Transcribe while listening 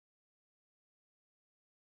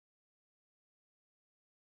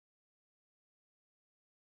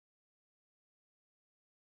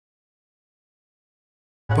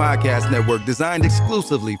Podcast network designed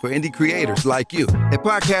exclusively for indie creators like you. At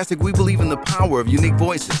Podcastic, we believe in the power of unique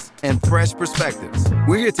voices and fresh perspectives.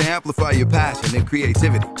 We're here to amplify your passion and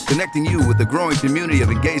creativity, connecting you with the growing community of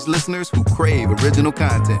engaged listeners who crave original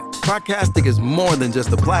content. Podcastic is more than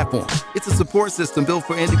just a platform. It's a support system built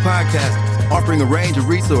for indie podcasters, offering a range of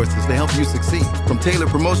resources to help you succeed. From tailored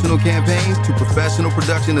promotional campaigns to professional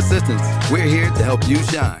production assistance, we're here to help you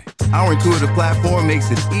shine. Our intuitive platform makes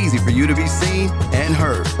it easy for you to be seen and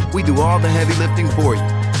heard. We do all the heavy lifting for you.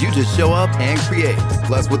 You just show up and create.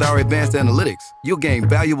 Plus, with our advanced analytics, you'll gain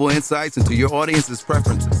valuable insights into your audience's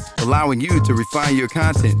preferences, allowing you to refine your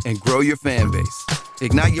content and grow your fan base.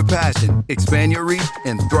 Ignite your passion, expand your reach,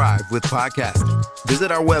 and thrive with podcasting. Visit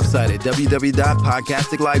our website at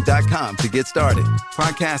www.podcasticlife.com to get started.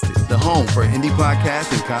 Podcastic, the home for indie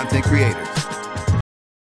podcasts and content creators.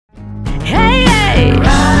 Hey, hey!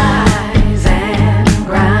 Rise and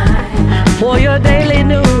grind for your daily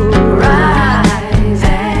news. Rise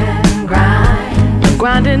and grind,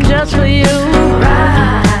 grinding just for you.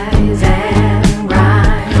 Rise and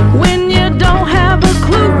grind when you don't have a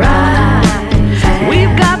clue. Rise,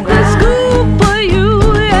 we've got the scoop for you.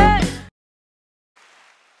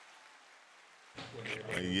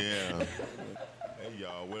 Yeah. Hey,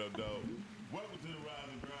 y'all. Well, though. Welcome to the Rise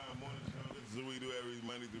and Grind Morning Show. This is what we do every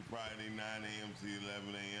Monday through Friday, 9 a.m. to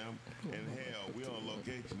 11 a.m. And hell, we're on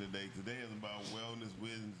location today. Today is about Wellness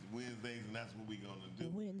Wednesdays, and that's what we're going to do.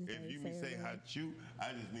 If you say hot shoot,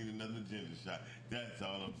 I just need another ginger shot. That's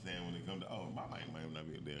all I'm saying when it comes to, my mic might not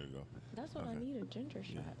be, there you go. That's what I need, a ginger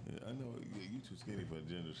shot. Yeah, I know. Yeah, you too skinny for a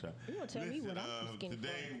ginger shot. You gonna tell me what I'm too skinny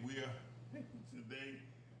today for.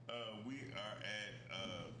 we are at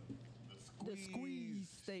the squeeze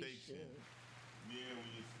station. Yeah, when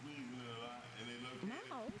you're squeezing it a lot, and they look at it.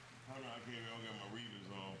 Hold on, I don't got my readers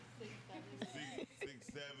on.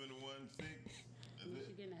 6716.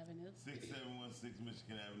 Michigan Avenue. 6716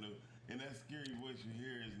 Michigan Avenue. And that scary voice you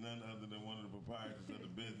hear is none other than one of the proprietors of the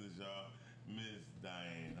business, y'all, Miss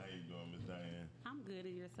Diane. How you doing, Miss Diane? I'm good,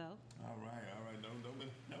 and yourself? All right. Don't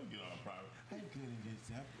get all private. How you good in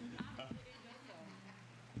yourself?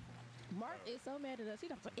 Mark is so mad at us.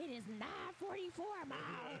 He's like, it is 9:44,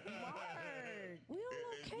 Mark. We on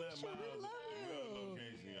location. We love you. We on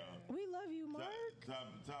location, y'all. We love you, Mark.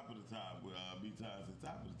 Top of the top. B-Times at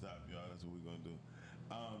top of the top, y'all. That's what we're going to do.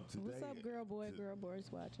 Today, What's up, girl boy? Girl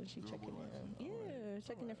boy's watching. She checking in. Yeah,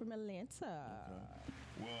 checking in from Atlanta.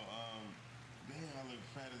 Okay. Well, damn, I look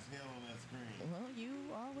fat as hell on that screen. Well, you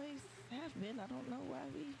always have been. I don't know why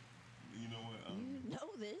we... You know what? you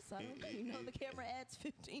know this. I don't think you know the camera adds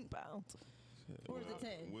 15 pounds. Or is it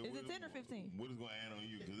 10? Is it 10 or 15? What is going to add on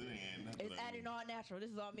you? Because it ain't adding nothing. It's adding all natural.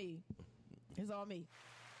 This is all me. It's all me.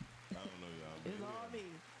 I don't know, y'all. It's all me.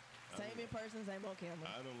 Same in person, same on camera.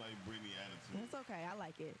 I don't like Brittany attitude. It's okay. I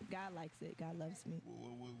like it. God likes it. God loves me.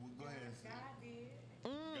 Well, go ahead. God did.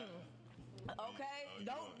 Okay,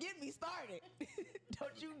 don't get me started.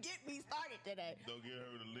 Don't you get me started today. Don't get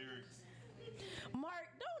her the lyrics. Mark,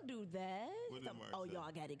 don't do that. What did Mark say? Y'all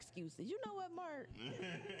got excuses. You know what, Mark?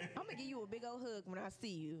 I'm going to give you a big old hug when I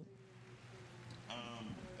see you.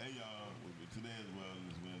 Hey, y'all. Today as well,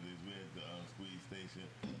 this Wednesdays, we're at the Squeeze Station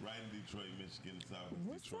right in Detroit, Michigan, Southwest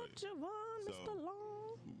What's Detroit. up, Javon, Mr.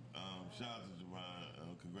 Long? Shout out to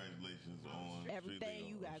Javon. Congratulations on Everything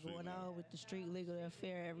you got going on with the street legal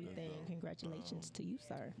affair, everything. Congratulations to you,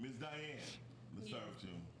 sir. Miss Diane, let's start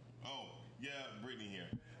with you. Oh, yeah, Brittany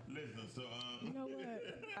here. Listen, so you know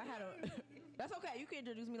what? That's okay. You can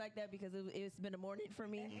introduce me like that because it's been a morning for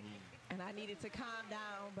me, and I needed to calm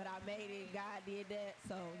down, but I made it. God did that,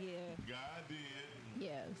 so yeah. God did.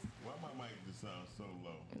 Yes. Why my mic just sounds so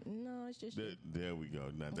low? No, it's just there we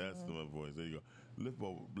go. Now that's my voice. There you go.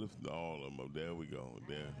 Lift all of them up. There we go.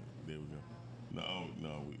 There we go. No,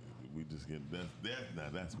 we just get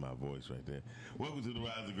that's my voice right there. Welcome to the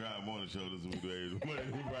Rise and Grind Morning Show. This is what we do every Monday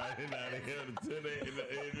through Friday, 9 a.m. to 10 a.m.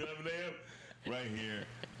 11 a.m. right here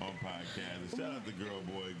on podcast. And shout out to Girl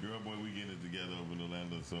Boy. We getting it together over in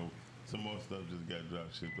Orlando. So some more stuff just got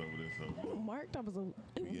dropped shipped over there. So Mark, that was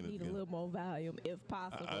we need a little more volume if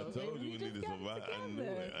possible. I told you we needed some volume.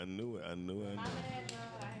 I knew it.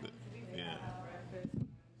 Yeah.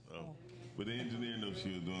 But the engineer knows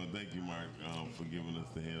she was doing. Thank you, Mark, for giving us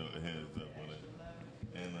the heads up on it.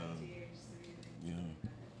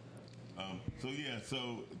 And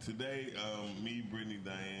so today, me, Brittany,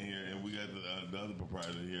 Diane here, and we got the other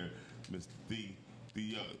proprietor here, Mr. Theotis.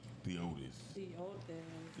 Yeah,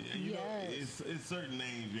 you know, it's certain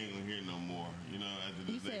names you ain't gonna hear no more. You know, after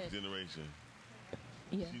this next generation.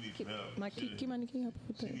 Yeah. She needs Keep, help. Mike, keep my can you help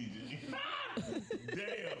with She that? needs you.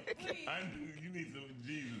 Damn. I knew you need some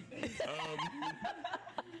Jesus.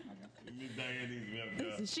 Miss Diane needs some help,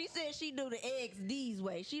 Listen, y'all. she said she do the eggs D's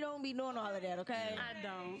way. She don't be doing all of that, okay? I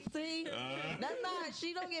don't. See? That's not,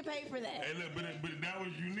 she don't get paid for that. Hey, look, but that was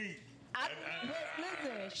unique. But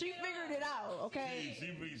listen, she figured it out, okay? She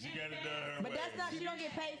got it done her But way. that's not, she don't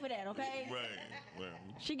get paid for that, okay? Right.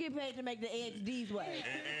 She get paid to make the eggs D's way.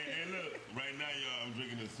 And look, right now, y'all, I'm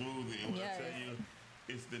drinking a smoothie, and when Yes. I tell you,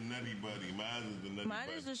 it's the Nutty Buddy. Mine is the Nutty Mine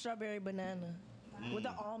Buddy. is the strawberry banana with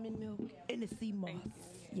the almond milk and the sea moss.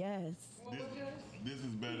 Yes. This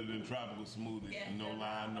is better than tropical smoothie. No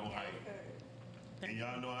lie, no hype. And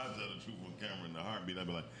y'all know I tell the truth on camera in the heartbeat. I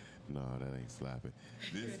be like, no, that ain't slapping.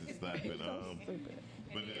 This is slapping.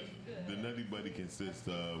 But the Nutty Buddy consists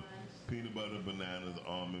of peanut butter, bananas,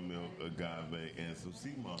 almond milk, agave, and some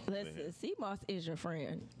sea moss. Listen, sea moss is your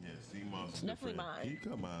friend. Yeah, sea moss. is Definitely different. mine. Can you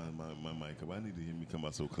come on my mic up? I need to hear me come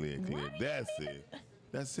out so clear. Why do you That's it.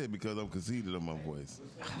 That's it, because I'm conceited on my voice.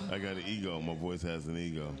 I got an ego. My voice has an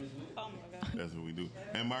ego. Oh my God. That's what we do.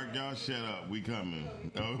 And Mark, y'all shut up. We coming.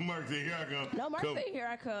 Oh, Mark said, here I come. No, Mark said, here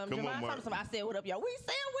I come. Come on, Jamon Mark. told us, I said, what up, y'all? We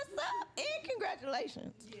said, what's up? And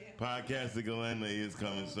congratulations. Podcastic Atlanta is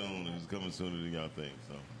coming soon. It's coming sooner than y'all think.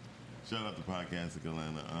 So, shout out to Podcastic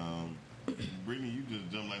Atlanta. Brittany, you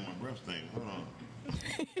just jumped like my breath stink. Hold on.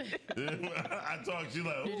 I talked, she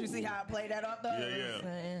like, Did you ooh. see how I played that off, though?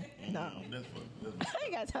 Yeah. No. That's what. I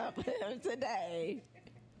ain't got time for him today.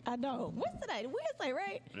 I don't. What's today? Wednesday,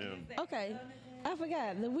 right? Yeah. Okay. I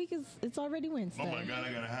forgot. The week is, it's already Wednesday. Oh my God,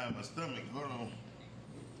 I gotta hide my stomach. Hold on.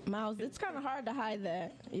 Miles, it's kind of hard to hide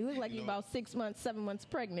that. You look like you're about 6 months, 7 months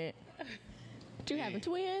pregnant. You having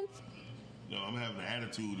twins? No, I'm having an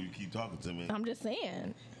attitude if you keep talking to me. I'm just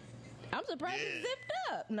saying. I'm surprised Yeah. it zipped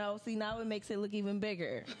up. No, see, now it makes it look even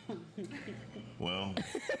bigger. Well,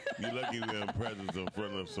 you're lucky we're in presence in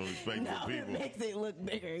front of some respectful Now it people. makes it look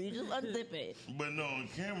bigger. You just unzip it. But no, on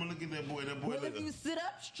camera, look at that boy. That boy Well, look, if you sit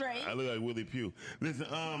up straight, I look like Willie Pugh. Listen,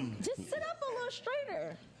 just sit up a little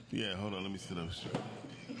straighter. yeah, hold on, let me sit up straight.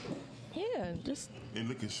 Yeah, just, And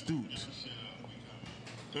look astute.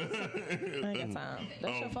 I ain't got time.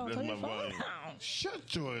 That's your phone. That's Turn my your phone volume. down.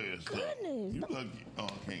 Shut your ass up. Goodness. You lucky. Oh, I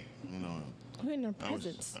can't. You know, We're in their I was,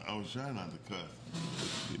 presence. I was trying not to cuss,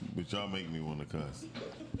 but y'all make me want to cuss.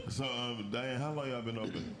 So, Diane, how long y'all been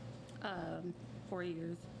open? 4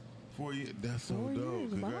 years. 4 years. That's so 4 dope.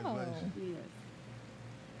 years, wow. Congratulations.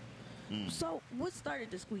 Yes. So, what started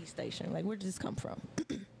the squeeze station? Like, where did this come from?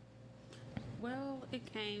 Well, it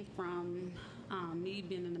came from me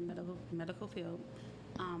being in the medical field,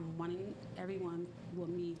 wanting everyone with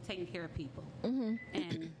me taking care of people,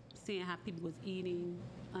 and seeing how people was eating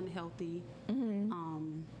unhealthy.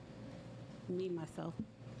 Me myself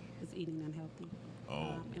was eating unhealthy,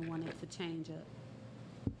 and wanted to change it.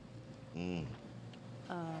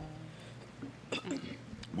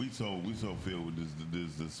 We so filled with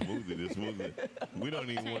this smoothie. We don't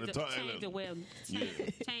even want to talk. Change the way of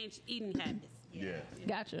change eating habits. Yeah.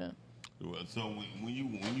 Gotcha. Well, so when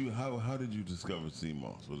you how did you discover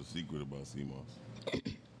CMOS? What's the secret about CMOS?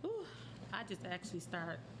 Ooh, I just actually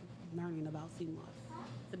started learning about CMOS,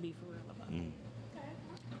 to be for real about it.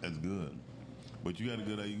 That's good. But you got a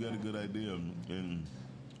good idea, and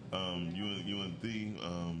you and Thee,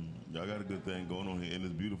 y'all got a good thing going on here, and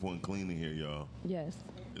it's beautiful and clean in here, y'all. Yes.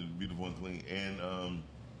 It's beautiful and clean, and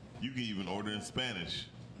you can even order in Spanish.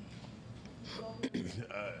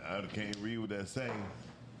 I can't read what that say,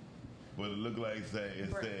 but it look like it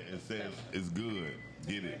says it's good.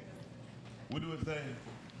 Get it? What do it say?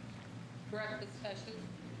 Breakfast special.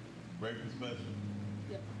 Breakfast special.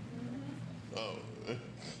 Yep. Oh.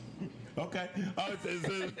 Okay. Oh, it says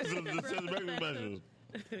breakfast special.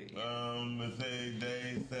 It say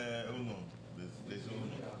desayuno.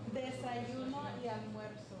 Desayuno y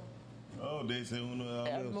almuerzo. Oh, desayuno y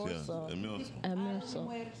almuerzo. Almuerzo. Almuerzo.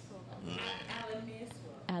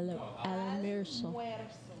 Almuerzo.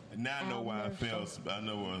 Now I know why I failed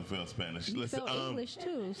Spanish. You Listen, felt English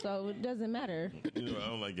too, so it doesn't matter. you know, I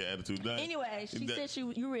don't like your attitude. Anyway, she said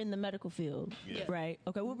you were in the medical field, Yeah. right?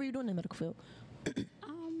 Okay, what were you doing in the medical field?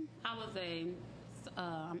 I was a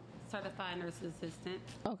certified nurse assistant,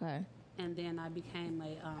 Okay. and then I became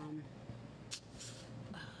a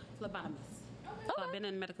phlebotomist. So I've been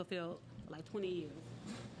in the medical field for like 20 years.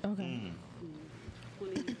 Okay.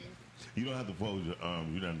 20 years. You don't have to fold your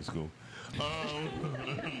arm. You're not in school.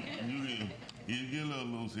 You get a little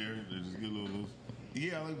loose here. Just get a little loose.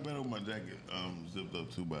 Yeah, I look better with my jacket zipped up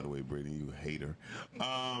too, by the way, Brady. You hater.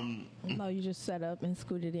 No, you just set up and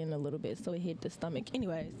scooted in a little bit so it hit the stomach.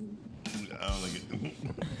 Anyways. I don't like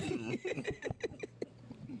it.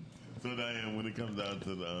 Diane, when it comes down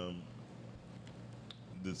to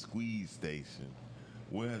the squeeze station,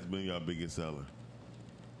 what has been your biggest seller?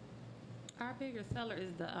 Our biggest seller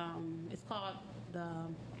is it's called the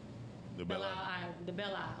Belle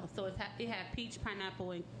Isle. So it had peach,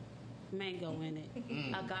 pineapple, and mango in it.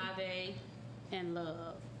 Agave and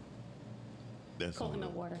love. That's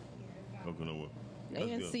coconut water. Coconut water.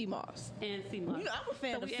 And sea moss. And sea moss. You know, I'm a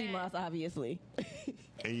fan of sea moss, obviously.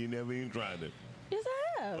 And you never even tried it? Yes,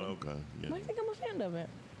 I have. Okay. Yeah. I think I'm a fan of it.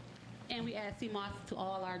 And we add sea moss to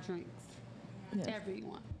all our drinks. Yes.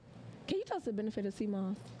 Everyone. Can you tell us the benefit of sea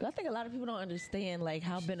moss? 'Cause I think a lot of people don't understand like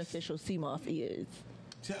how beneficial sea moss is.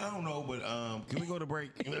 See, I don't know, but can we go to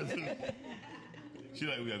break? She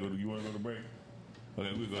like, we gotta go. You want to go to break?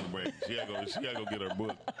 Okay, we go to break. She gotta go get her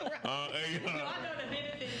book. Hey, I know the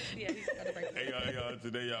benefits. Yeah, he's got to break. Hey, y'all.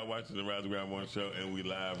 Today, y'all watching the Rise and Grind Morning Show, and we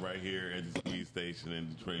live right here at the Squeeze Station in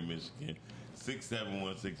Detroit, Michigan,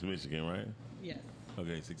 6716 Michigan, right? Yes.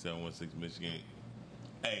 Okay, 6716 Michigan.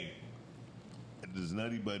 Hey, this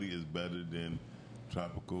Nutty Buddy is better than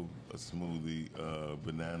tropical, a smoothie,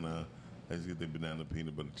 banana. Let's get the banana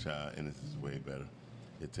peanut butter chai, and this is way better.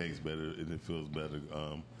 It tastes better, and it feels better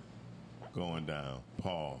going down.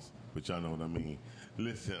 Pause. But y'all know what I mean.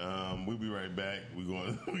 Listen, we'll be right back. We're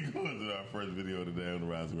going to our first video today on the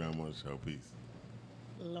Rise and Grind Morning Show. Peace.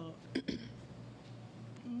 Love.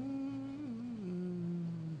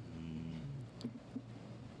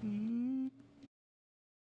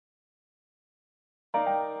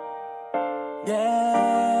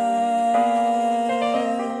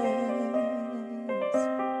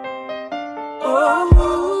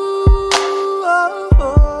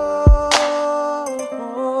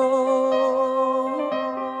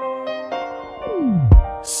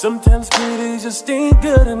 Sometimes pretty just ain't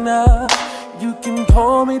good enough. You can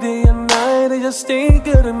call me day and night, it just ain't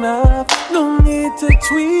good enough. No need to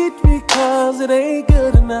tweet because it ain't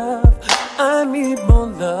good enough. I need more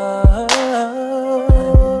love.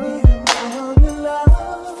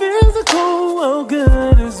 Physical, well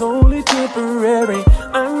good is only temporary.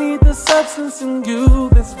 I need the substance in you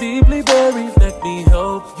that's deeply buried. Let me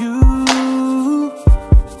help you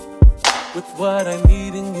with what I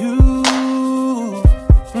need in you.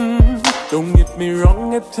 Don't get me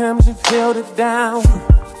wrong, at times you've held it down.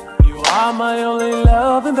 You are my only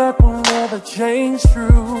love and that will never change,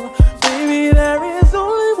 true. Baby, there is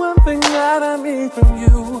only one thing that I need from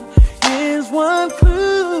you. Here's one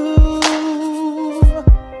clue.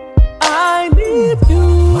 I need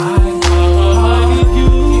you. I need you. I need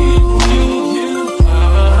you.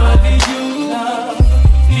 I need you.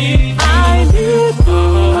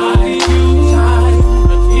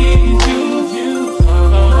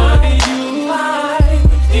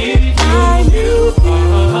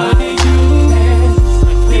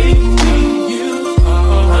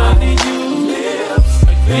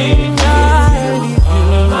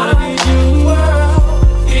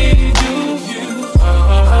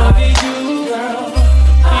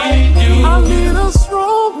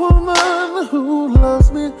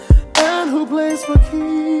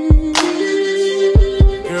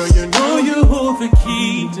 The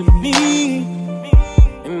key to me,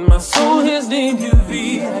 and my soul has named you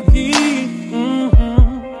VIP.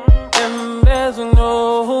 And there's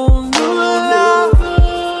no love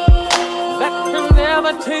that can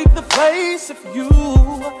never take the place of you.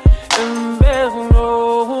 And there's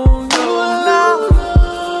no love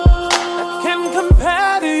that can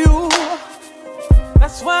compare to you.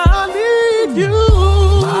 That's why I need you.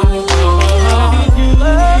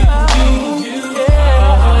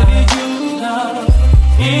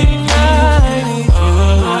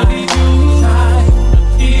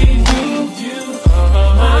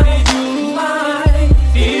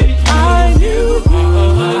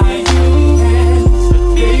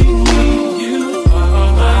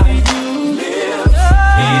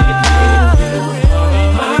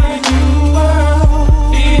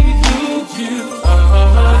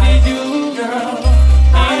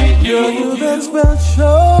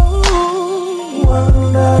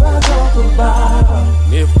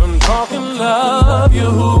 If I'm talking love,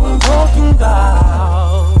 you're who I'm talking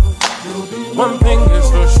about. One thing is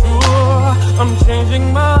for sure, I'm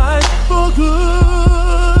changing my life for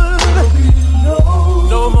good.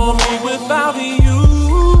 No more me without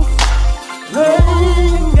you.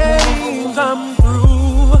 Playing games, I'm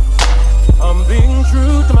through. I'm being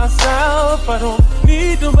true to myself, I don't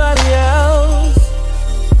need nobody else.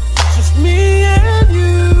 Just me and you.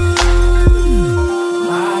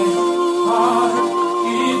 My heart,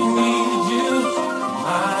 it needs you.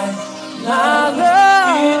 My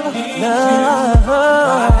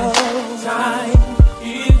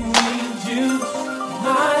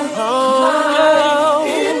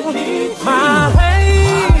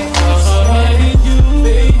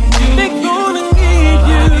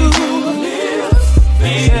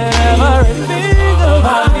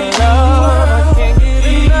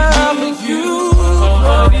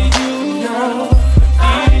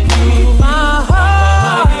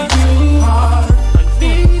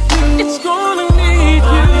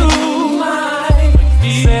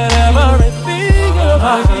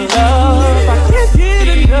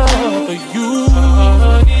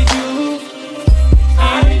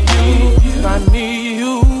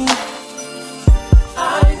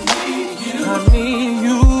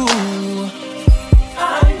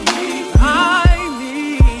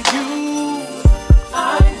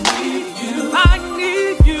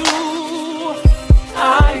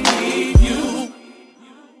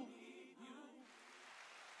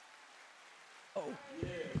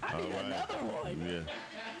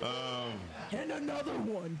And another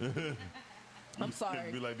one. I'm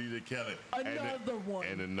sorry. Be like DJ Khaled. Another one.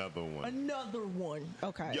 And another one. Another one.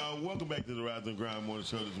 Okay. Y'all, welcome back to the Rise and Grind Morning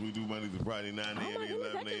Show. This we do Monday to Friday, 9 Oh a.m. my to goodness,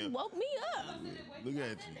 11 that just a.m. woke me up. Look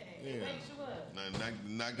at you. Yeah.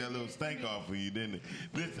 Knock that little stank off of you, didn't it?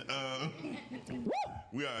 Listen,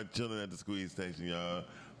 we are chilling at the Squeeze Station, y'all.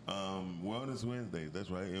 Wellness Wednesdays, that's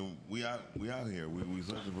right. And we out here. We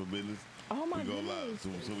searching for business. Oh my we go live,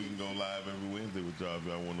 goodness. so we can go live every Wednesday with y'all if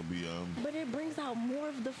y'all want to be But it brings out more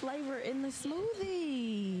of the flavor in the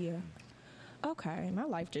smoothie. Okay, my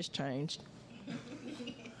life just changed.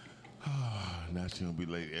 now she gonna be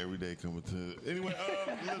late every day coming to. Anyway,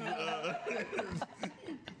 listen,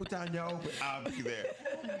 What time y'all open? I'll be there.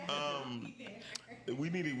 We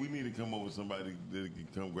need to come up with somebody that can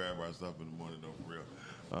come grab our stuff in the morning, though, for real.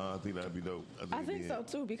 I think that'd be dope. I think so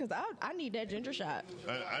too, because I need that ginger shot.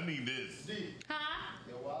 I need this. Huh?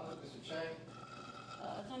 Your wallet, Mr. Chang?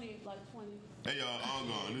 It's only like 20. Hey, y'all, all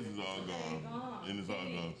gone. This is all gone. And it's all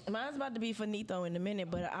gone. Mine's about to be finito in a minute,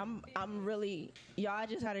 but I'm really y'all. I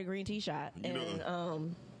just had a green tea shot, You and know,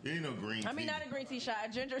 There ain't no green tea. I mean not a green tea shot, a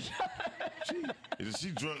ginger shot. She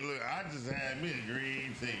drunk. Look, I just had me a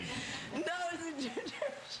green tea. No, it's a ginger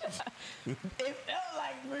shot. It felt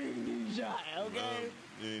like green tea shot. Okay.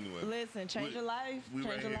 Anyway. Listen, change your life. We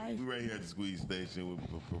Change your life. We right here at the Squeeze Station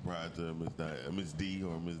with proprietor Miss D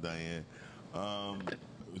or Miss Diane.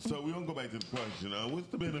 So we're gonna go back to the question. What's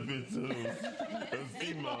the benefits of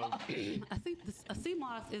sea moss? I think a sea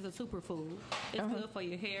moss is a superfood. It's good for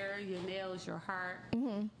your hair, your nails, your heart,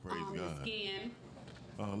 Praise your God. skin,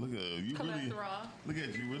 Oh, look at you! Really, cholesterol. look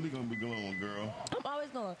at you! Really gonna be glowing, girl. I'm always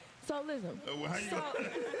going. So listen. How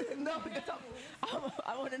you? No,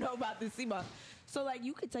 I want to know about the sea moss. So like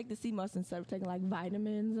you could take the sea moss instead of taking like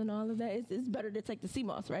vitamins and all of that. It's better to take the sea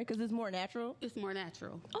moss, right? Because it's more natural. It's more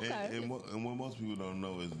natural. Okay. And what most people don't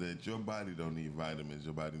know is that your body don't need vitamins.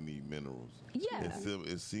 Your body need minerals. Yeah.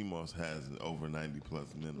 And sea moss has over 90 plus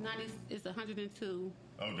minerals. It's 102.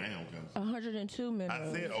 Oh damn! Okay. 102 I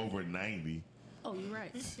minerals. said over 90. Oh, you're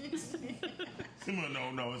right.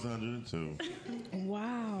 No, it's 102.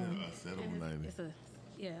 Wow. I said over 90. It's a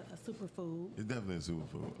superfood. It's definitely a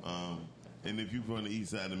superfood. And if you're from the east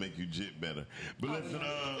side, to make you jit better. But listen,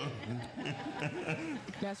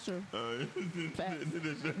 That's true. Facts.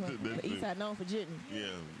 The east side known for jitting. Yeah,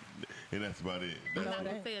 and that's about it. I'm That's not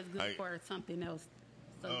going to say it's good I- for something else.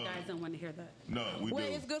 So you guys don't want to hear that. no, we Wait,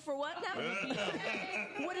 do. it's good for what now?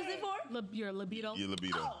 What is it for? Your libido. Your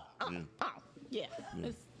libido. Yeah.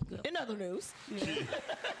 It's good. In other news.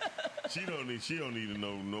 She don't need to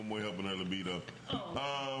know no more help in her libido.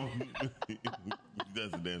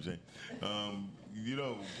 That's a damn shame.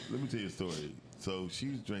 Let me tell you a story. So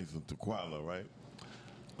she's drank some tequila, right?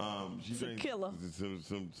 She drank Tequila.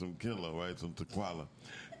 some killer, right? Some tequila,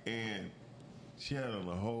 and she had on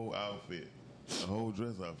a whole outfit, a whole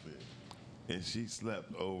dress outfit, and she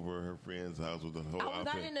slept over her friend's house with the whole I was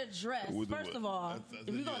outfit. not in a dress. With the- First of all, I if said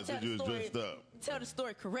you're gonna you tell the was story, dressed up. tell the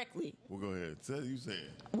story correctly. Well, go ahead. You say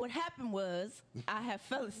it. What happened was I had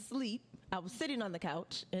fell asleep. I was sitting on the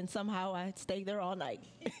couch, and somehow I stayed there all night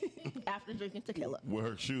after drinking tequila. With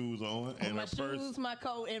her shoes on and My her shoes, purse. my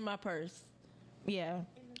coat, and my purse. Yeah.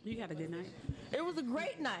 You had a good night. It was a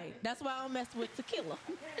great night. That's why I don't mess with tequila.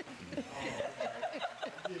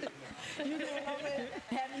 You know what I mean?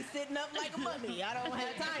 Have me sitting up like a mummy. I don't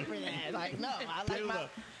have time for that. Like, no,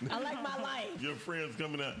 I like my life. Your friends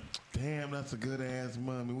coming out. Damn, that's a good ass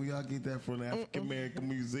mummy. Where y'all get that from the African American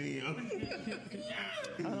Museum?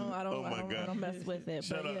 I don't mess with it.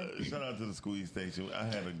 Shout but out, yeah. shout out to the Squeeze Station. I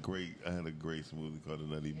had a great smoothie called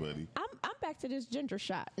the Nutty Buddy. I'm back to this ginger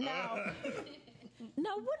shot.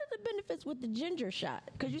 Now, what are the benefits with the ginger shot?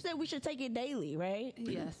 Because you said we should take it daily, right?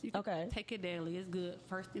 Yes. You can Okay. take it daily. It's good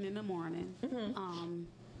first thing in the morning.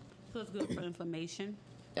 So it's good for inflammation,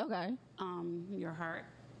 Okay. your heart.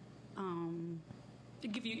 To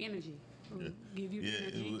give you energy. Give you Yeah,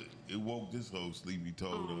 energy. it woke this whole sleepy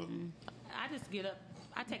toad up. I just get up.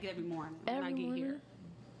 I take it every morning Every when I get morning? here.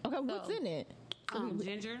 Okay, what's So- in it?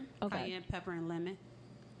 Ginger, Okay. cayenne pepper, and lemon.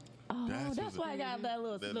 Oh, That's that's what's why I got that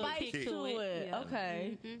little That little spice kick. to it. Yeah.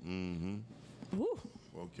 Okay. Mm-hmm. Woo.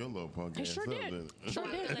 Woke your little punk It ass sure up, did. didn't it? Sure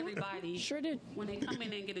I did. tell everybody Sure did. when they come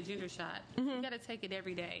in and get a ginger shot, you got to take it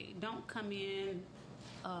every day. Don't come in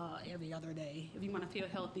every other day if you want to feel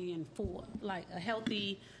healthy and full, like a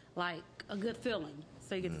healthy, like a good feeling.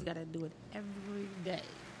 So you just got to do it every day.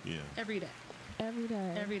 Yeah. Every day. Every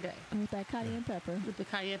day. Every day. With that cayenne pepper. With the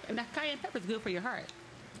cayenne, and that cayenne pepper is good for your heart.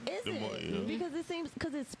 Is The it? more, you know. Because it seems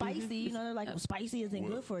because it's spicy. You know, they're like, well, spicy isn't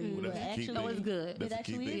good for you, but that's the key actually, thing. No, it's good. That's it the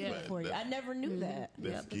key actually thing is for- good for you. I that's- never knew that.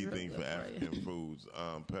 That's Yep, the key it's thing real for good for you. African foods.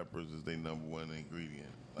 Peppers is their number one ingredient.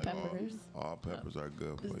 Like Peppers. All peppers are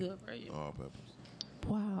good for It's you. good for you. All peppers.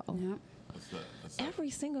 Wow. Yep. That's that. Every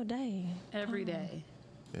single day. Every day.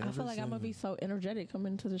 I feel like I'm gonna be so energetic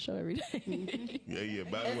coming to the show every day. Yeah.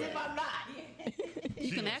 By the As way, if I'm not.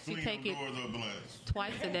 You can actually take it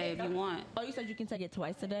twice a day if you want. Oh, you said you can take it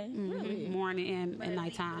twice a day? Really? Morning and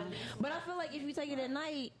nighttime. But I feel like if you take it at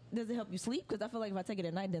night, does it help you sleep? Because I feel like if I take it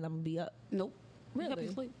at night, then I'm gonna be up. Nope. It help Really?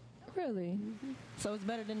 you sleep. Really? So it's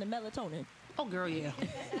better than the melatonin. Oh, girl, yeah.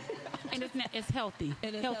 And it's healthy.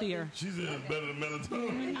 It is Healthier. She said it's better than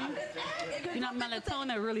melatonin. You know,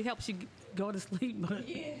 melatonin really helps you go to sleep. But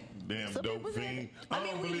Damn Some dope people say- fiend. I mean,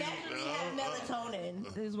 don't we believe- naturally have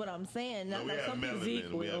melatonin. Is what I'm saying. No, Not we like have some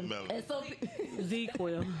people. melanin. We have ZQL. melanin. And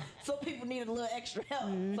ZQL. some people need a little extra help.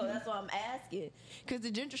 So that's why I'm asking. Because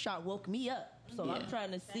the ginger shot woke me up. So I'm Yeah.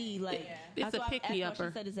 trying to see, like, It's that's a why I asked why pick-me-upper.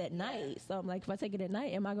 She said it's at night. So I'm like, if I take it at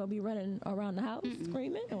night, am I going to be running around the house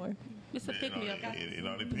screaming? Or It's a pick me up. It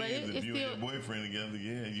all But depends. If it's you and your still- boyfriend together,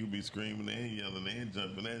 yeah, you be screaming and yelling and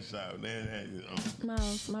jumping and shouting and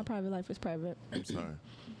my private life is private. I'm sorry.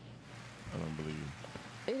 I don't believe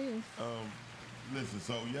you. It is. Listen,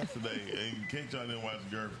 so yesterday, in case y'all didn't watch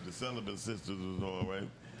Girth, the Celibate Sisters was on, right?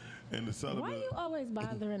 And the Celibate, Why you always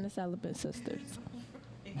bothering the celibate sisters?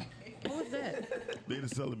 What was that? they the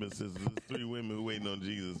Celibate Sisters. It's three women who waiting on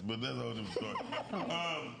Jesus, but that's a whole different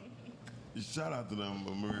story. Shout out to them.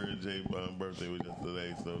 Maria and Jay's birthday was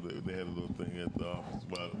yesterday, so they had a little thing at the office.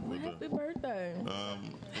 With Happy birthday.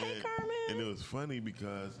 Hey, Carmen. And it was funny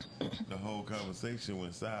because the whole conversation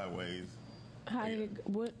went sideways. How did it,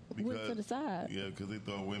 what went to the side? Yeah, because they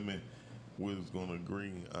thought women was going to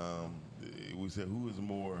agree. We said, who is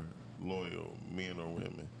more loyal, men or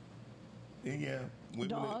women? And yeah, women.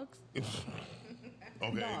 Dogs.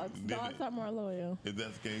 Okay. Dogs are more loyal. If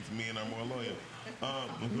that's the case, men are more loyal.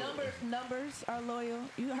 Numbers are loyal.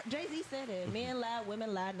 Jay-Z said it. Men lie,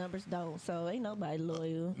 women lie, numbers don't. So ain't nobody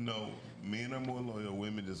loyal. No, men are more loyal,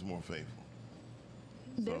 women just more faithful.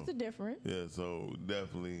 There's a difference. Yeah, so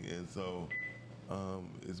definitely. And so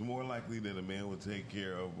it's more likely that a man will take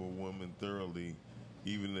care of a woman thoroughly,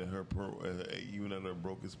 even at her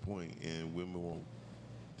brokest point, and women won't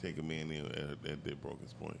take a man in at their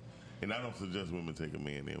brokest point. And I don't suggest women take a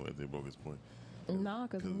man in at their brokest point. No,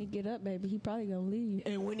 because when he get up, baby, he probably gonna leave.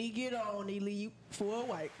 And when he get on, he leave for a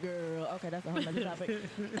white girl. Okay, that's a whole other topic.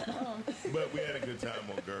 But we had a good time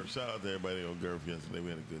on Girth. Shout out to everybody on Girth yesterday. We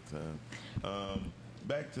had a good time.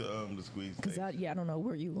 Back to the squeeze Because thing. I don't know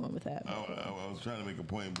where you going with that. I was trying to make a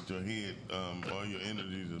point, but your head, all your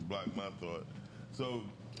energy just blocked my thought. So,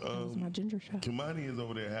 That was my ginger shot. Kimani is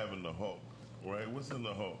over there having the Hulk, right? What's in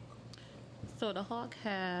the Hulk? So the Hawk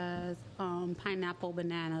has pineapple,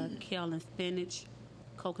 banana, kale, and spinach,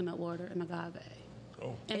 coconut water, and agave.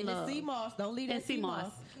 Oh, And love. the sea moss, don't leave that And sea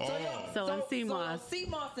moss. Oh. Sea moss. sea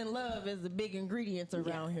moss and love is the big ingredients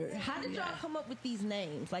around here. How did y'all come up with these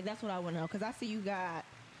names? Like, that's what I want to know. Because I see you have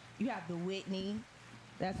the Whitney.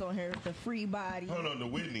 That's on here. The Free Body. hold on, the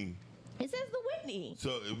Whitney. It says the Whitney.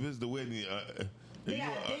 So if it's the Whitney, They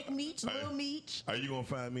got Big Meech, Little Meech. Are you gonna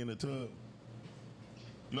find me in the tub?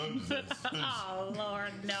 No, I'm just Oh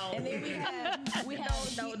Lord, no. And then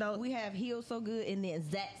we have Heal So Good and then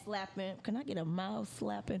Zach Slapping. Can I get a mouth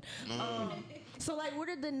slapping? So, like, where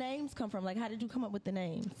did the names come from? Like, how did you come up with the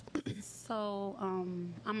names? So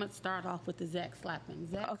I'm gonna start off with the Zach Slapping.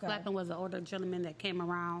 Zach Okay. Slapping was an older gentleman that came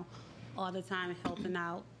around all the time helping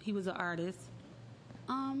out. He was an artist.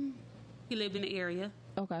 He lived in the area,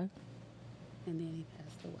 Okay. and then he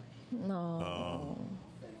passed away. No.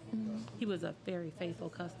 He was a very faithful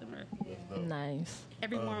customer. Nice.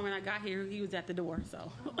 Every morning when I got here, he was at the door,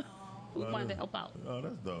 so we wanted to help out. Oh,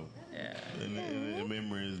 that's dope. Yeah. And in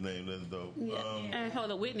memory of his name, that's dope. And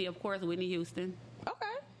hold on, Whitney, of course, Whitney Houston. Okay.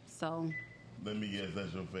 So Let me guess,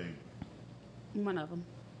 that's your favorite. one of them.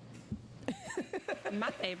 My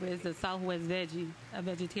favorite is the Southwest Veggie, a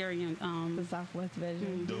vegetarian. The Southwest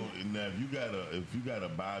Veggie. Now, if you got a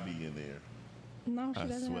Bobby in there, No, she I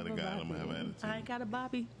doesn't swear have to a God, I'm Bobby. gonna have attitude. I got a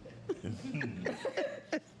Bobby,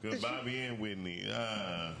 Cause Bobby and Whitney,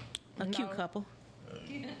 a cute couple.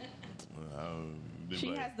 She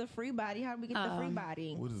has the Free Body. How do we get the Free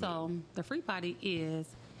Body? What is So the Free Body is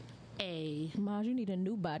a Maj, you need a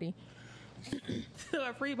new body.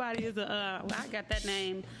 a Free Body is I got that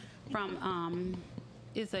name from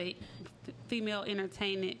it's a female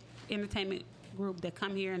entertainment group that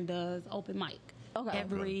come here and does open mic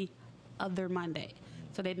every other Monday.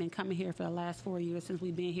 So they've been coming here for the last 4 years since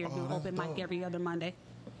we've been here doing that's open mic dope. every other Monday.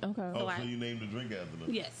 Okay. Oh, I- so you named the drink after them?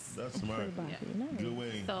 Yes. That's smart. Free body. Yeah. Nice. Good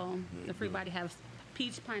way. So Yeah, the free good. body has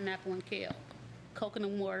peach, pineapple, and kale, coconut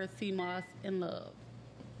water, sea moss, and love.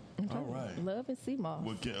 Okay. All right. Love and sea moss.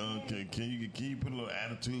 Well, can you put a little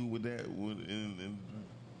attitude with that?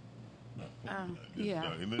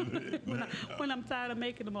 Yeah. When I'm tired of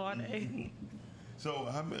making them all day. So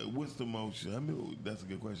what's the most? That's a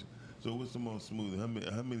good question. So what's the most smoothie? How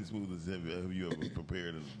many smoothies have you ever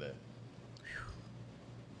prepared in a day?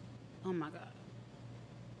 Oh my God.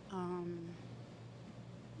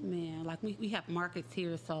 Man, like we have markets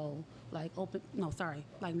here, so like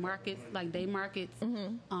like markets, like day markets.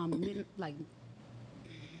 Like, let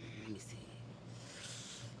me see.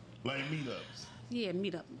 Like meetups. Yeah,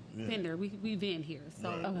 meetup Yeah. vendor. We vend here, so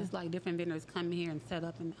Right. Okay. it's like different vendors come here and set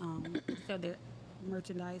up and sell their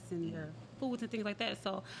merchandise and their foods and things like that.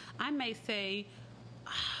 So I may say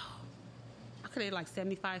I could eat like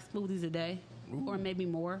 75 smoothies a day, or maybe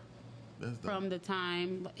more. That's dope. From the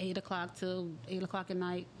time 8 o'clock till 8 o'clock at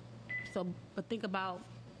night. So, but think about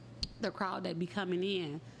the crowd that be coming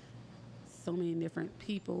in. So many different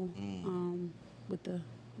people with the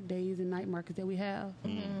days and night markets that we have.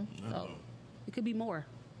 So it could be more.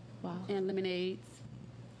 Wow. And lemonades.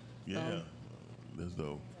 Yeah, that's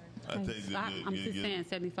dope. I tell you, I'm just saying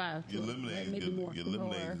 75. Your lemonade, maybe more. your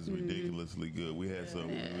lemonade is ridiculously good. We had some.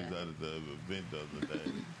 We was out at the event the other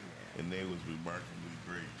day, and they was remarkably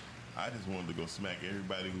great. I just wanted to go smack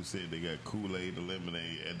everybody who said they got Kool-Aid or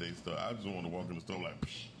lemonade at their store. I just wanted to walk in the store like,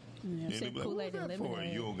 psh. And they said be like, Kool-Aid what's and that for?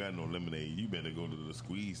 lemonade. You don't got no lemonade. You better go to the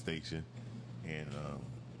squeeze station. And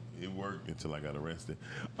it worked until I got arrested.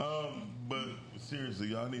 But seriously,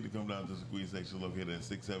 y'all need to come down to the squeeze station located at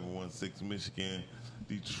 6716 Michigan,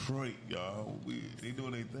 Detroit, y'all. They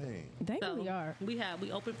doing their thing. They So really are. we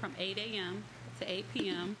open from 8 a.m. to 8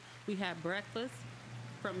 p.m. We have breakfast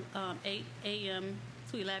from 8 a.m.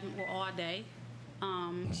 to 11 or all day.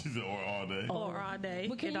 She said, or all day. Or all day.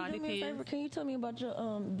 But can It all you do me a depends. favor? Can you tell me about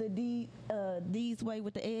your D's way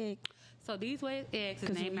with the egg? So these way eggs is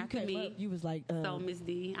Because named you after came me. up, you was like, So Miss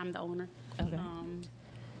D, I'm the owner. Okay.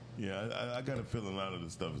 Yeah, I got a feeling a lot of the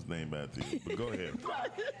stuff is named after you. But go ahead.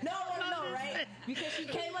 no, right? Because she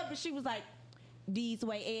came up and she was like, D's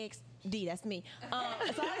way eggs. D, that's me. So I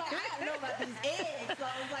was like, I gotta know about these eggs. So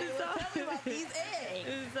I was like, well, tell me about these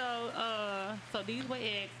eggs. So these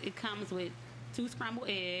way eggs, it comes with 2 scrambled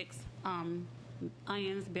eggs,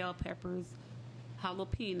 onions, bell peppers,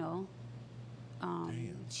 jalapeno,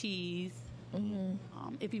 cheese.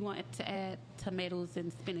 If you want to add tomatoes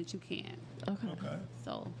and spinach, you can. Okay.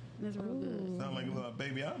 So it's real good. Sound like a little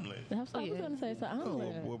baby omelet. That's what I was yeah. going to say. So I'm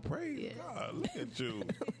Oh, well, praise God. Look at you.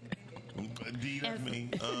 D, that's me.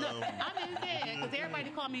 I didn't say it because everybody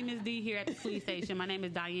call me Miss D here at the police station. My name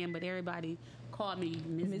is Diane, but everybody call me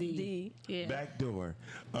Miss D. Yeah. Back door.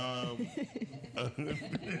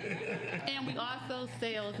 And we also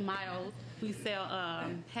sell miles. We sell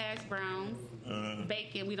hash browns,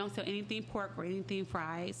 bacon. We don't sell anything pork or anything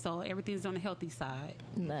fried, so everything's on the healthy side.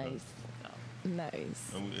 nice.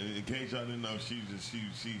 Nice. In case y'all didn't know, she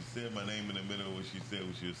said my name in the middle of what she said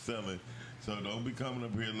what she was selling. So don't be coming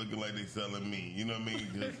up here looking like they selling me. You know what I mean?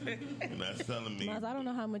 Just, you're not selling me. Miles, I don't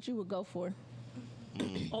know how much you would go for.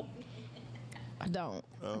 Oh, I don't.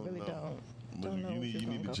 Oh, I really no. don't. But Don't know you what need, you're you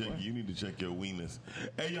need gonna to go check. for. You need to check your weenus.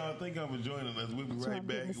 Hey, y'all, thank y'all for joining us. We'll be That's why right I'm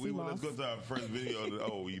back. getting Let's the go to our first video.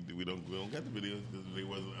 We don't got the videos because they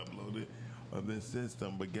wasn't uploaded on this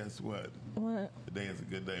system. But guess what? What? Today is a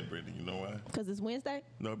good day, Brittany. You know why? Because it's Wednesday?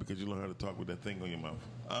 No, because you learn how to talk with that thing on your mouth.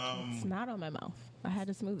 It's not on my mouth. I had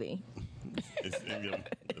a smoothie. It's in your.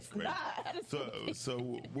 It's crazy. So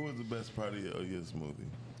what was the best part of your smoothie?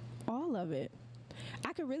 All of it.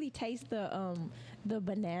 I could really taste the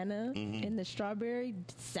banana and the strawberry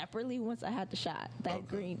separately once I had the shot. That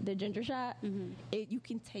the ginger shot. You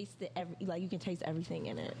can taste it. You can taste everything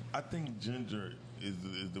in it. I think ginger is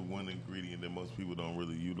the one ingredient that most people don't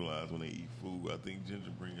really utilize when they eat food. I think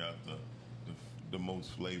ginger brings out the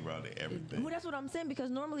most flavor out of everything. Well, that's what I'm saying, because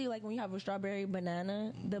normally, like when you have a strawberry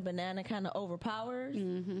banana, the banana kind of overpowers.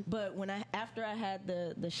 But after I had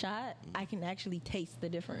the shot, I can actually taste the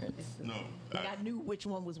difference. No, Like I knew which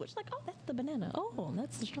one was which. Like, oh, that's the banana. Oh,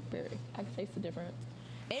 that's the strawberry. I can taste the difference,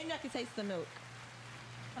 and I can taste the milk.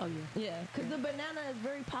 oh yeah. Yeah, because the banana is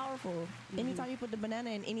very powerful. Anytime you put the banana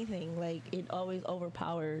in anything, like it always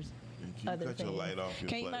overpowers Can you other cut things. your light off?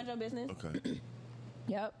 Can you mind your business? Okay.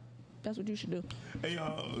 Yep, that's what you should do. Hey,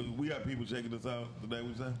 y'all, we got people checking us out today,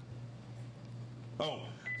 we say? Oh,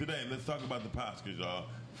 today, let's talk about the Oscars, y'all.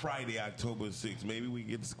 Friday, October 6th. Maybe we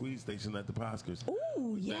get the squeeze station at the Oscars.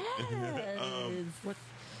 Ooh, yes.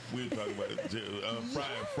 We'll talk about it.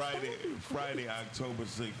 Friday, October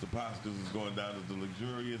 6th, the Oscars is going down at the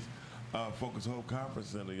luxurious Focus Hope Conference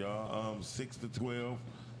Center, y'all. 6 to 12,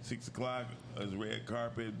 6 o'clock is red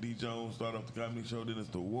carpet. D. Jones start off the comedy show. Then it's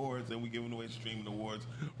the awards, and we're giving away streaming awards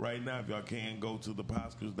right now. If y'all can, go to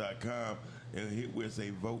theposcars.com and hit where it say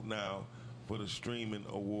vote now for the streaming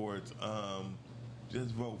awards.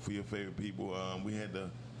 Just vote for your favorite people. We had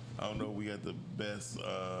we got the best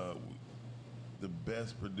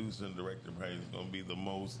producer and director prize is going to be the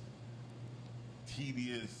most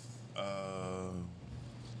tedious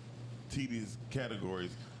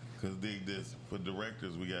categories. Because dig this, for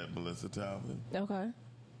directors, we got Melissa Talvin. Okay.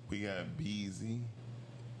 We got Beezy.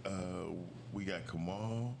 We got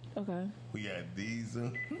Kamal. Okay. We got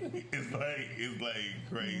Diesel. it's like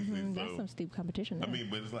crazy. Mm-hmm. So, That's some steep competition. I There. mean,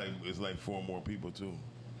 but it's like 4 more people too.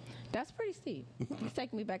 That's pretty steep. It's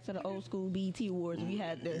taking me back to the old school BET Awards. We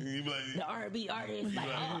had the R&B artists. Like,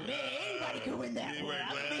 oh man, anybody can win that one.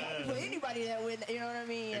 I'm happy for anybody that win. You know what I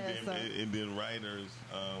mean? And then writers.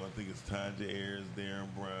 I think it's Tanja Ayers, Darren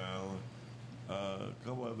Brown, a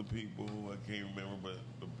couple other people I can't remember. But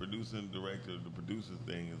the producer and director, the producer's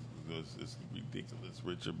thing is ridiculous.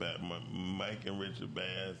 Mike and Richard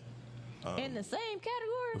Bass. In the same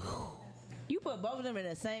category. You put both of them in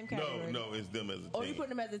the same category. No, it's them as a team. Oh, you put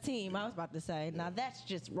them as a team. I was about to say, now that's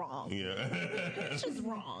just wrong. Yeah. It's just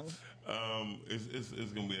wrong.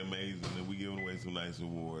 It's gonna be amazing, and we're giving away some nice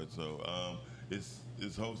awards. So it's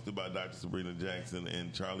hosted by Dr. Sabrina Jackson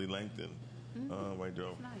and Charlie Langton, right there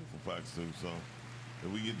from Fox 2. So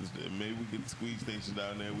if we get this, maybe we get the Squeeze Station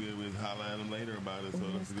down there. We'll holler at them later about it. So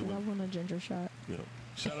that's a good I one. want a ginger shot. Yeah.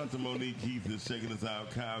 Shout out to Monique Heath is checking us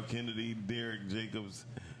out. Kyle Kennedy, Derek Jacobs.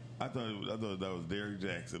 I thought that was Derek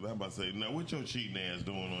Jackson. I'm about to say, now what your cheating ass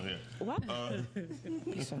doing on here? What?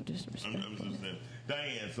 You're so disrespectful. I'm just saying.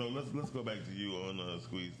 Diane, so let's go back to you on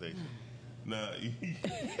Squeeze Station. Now,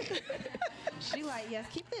 she like, yes,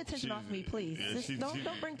 keep the attention off me, please. Yeah,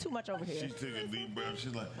 don't bring too much over here. She took a deep breath.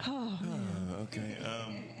 She's like, oh, okay.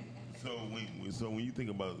 So when you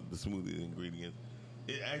think about the smoothie ingredients,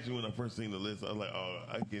 it actually, when I first seen the list, I was like, oh,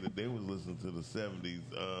 I get it. They was listening to the 70s,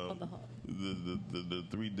 the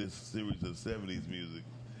 3-disc series of 70s music.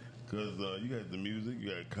 Because you got the music, you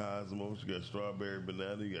got Cosmos, you got Strawberry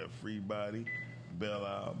Banana, you got Free Body, Belle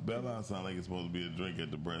Isle. Belle Isle sounds like it's supposed to be a drink at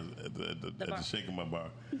the Shake of My Bar.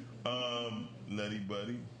 Nutty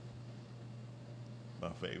Buddy,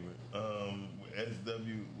 my favorite.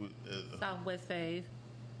 SW. Southwest Fave.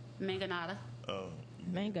 Manganata.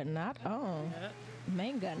 Manganata. Oh. Yep.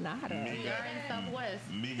 Manganata. We are in Southwest.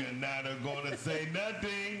 Manganata gonna say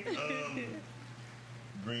nothing.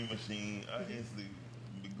 Green Machine.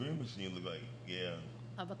 The Green Machine look like,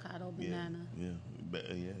 Avocado, banana.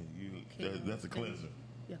 That's a cleanser.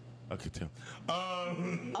 Yeah. I could tell.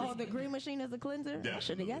 Oh, the Green Machine is a cleanser? I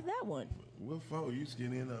should have got that one. What for? You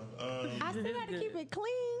skinny enough. I still got to keep it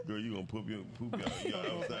clean. Girl, you gonna poop your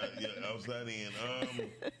outside in.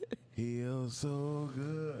 Feels so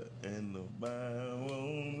good, and nobody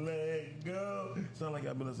won't let go. Sound like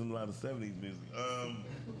I've been listening to a lot of 70s music.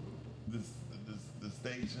 The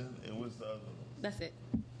station, and what's the other one? That's it.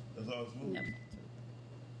 That's all smooth? Yep.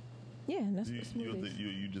 Yeah, that's you, what smooth is.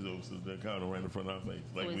 you just open the counter right in front of our face.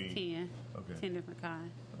 Like So me. it's 10. Okay. 10 different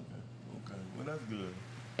kinds. Okay. Well, that's good.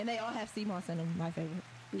 And they all have sea moss in them, my favorite.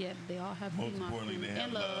 Yeah, they all have Most sea moss importantly, they have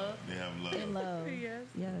and love. They have love. And love. Yes.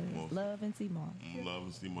 Yes, Most. love and sea moss. Love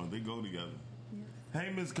and sea moss. They go together.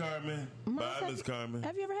 Hey, Miss Carmen. Bye, Miss Carmen.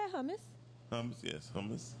 Have you ever had hummus? Hummus, yes,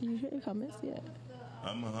 hummus. You had hummus, yeah.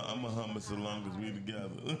 I'm a hummus so long as we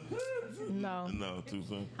together. No. No, too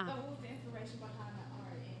soon. So what was the inspiration behind the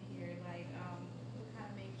art in here? Like, what kind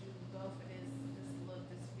of made you go for this look,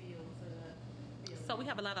 this feel to be So we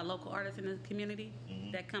have a lot of local artists in the community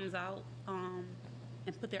that comes out and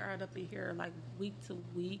put their art up in here like week to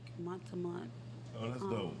week, month to month. Oh, that's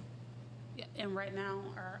dope. Yeah, and right now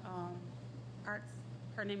our arts,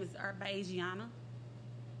 her name is Art by Asiana.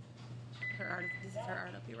 Her art, this is her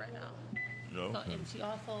art up here right now. Okay. So, and she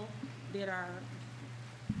also did our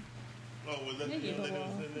Oh, was that the menu. young lady that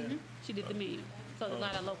was in there? She did the menu. So there's a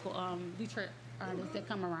lot of local Detroit artists that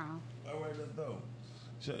come around. All right, that's dope.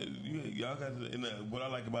 So, y'all got to, what I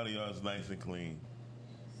like about it, y'all, is nice and clean.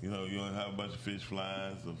 You know, you don't have a bunch of fish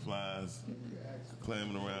flies or flies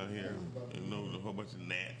clamming around here. You know, a whole bunch of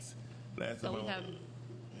gnats. Last time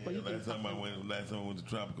I went to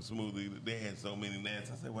Tropical Smoothie, they had so many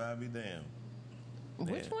gnats. I said, well, I'll be damned.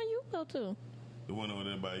 Which one you go to? The one over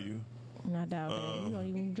there by you? I doubt it. You don't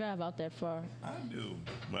even drive out that far. I do.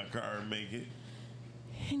 My car make it.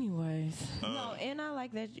 Anyways. No, and I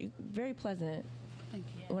like that you very pleasant. Thank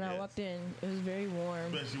you. When I walked in, it was very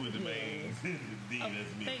warm. Especially with the mains. D, that's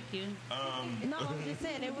me. Thank you. No, I'm just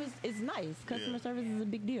saying it's nice. Customer service is a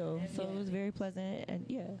big deal, so it was very pleasant and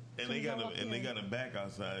yeah. And they got a back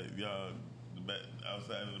outside, y'all. The back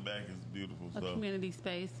outside in the back is beautiful. A So community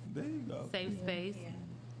space, there you go. safe space.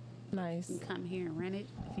 Nice. You can come here and rent it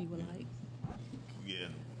if you would like. Yeah.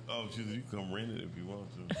 Oh, you can come rent it if you want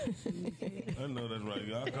to. I know that's right.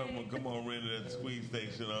 Y'all come on rent it at the Squeeze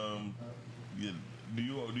Station. Yeah. Do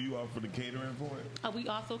you offer the catering for it? We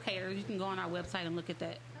also cater. You can go on our website and look at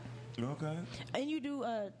that. Okay. And you do?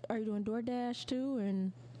 Are you doing DoorDash too?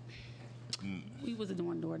 And We was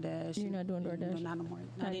doing DoorDash. you're not doing DoorDash? No, not anymore.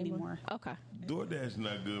 Not anymore. Okay. DoorDash is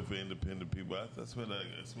not good for independent people. I swear to God,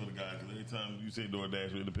 because every time you say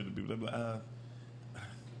DoorDash for independent people, they're like,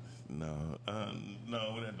 no,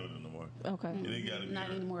 we're not doing it no more. Okay. It gotta be Not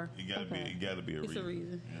anymore. It gotta be a It's reason. a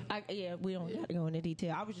reason. We don't got to go into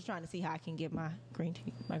detail. I was just trying to see how I can get my green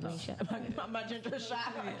tea, my green shot, my ginger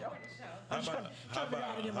shot. How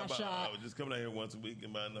about to get my shot. I was just coming out here once a week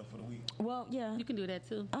and buy enough for the week? Well, yeah. You can do that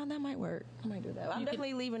too. Oh, that might work. I might do that. I'm You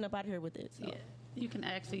definitely leaving up out here with it. So. Yeah. You can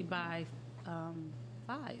actually buy 5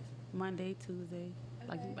 Monday, Tuesday,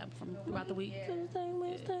 like from throughout the week. Tuesday,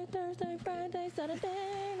 Wednesday, Thursday, Friday, Saturday.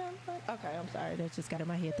 Okay, I'm sorry. That just got in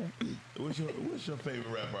my head there. What's your favorite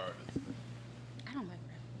rap artist? I don't like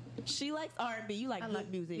rap. She likes R&B. You like I good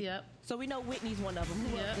like- music. yep. So we know Whitney's one of them.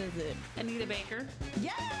 Who else Yep. is it? Anita Baker,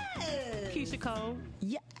 Yes. Keisha Cole.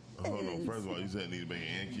 Yes. Hold on. First of all, you said Anita Baker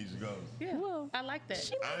and Keisha Cole. Yeah, Well, I like that.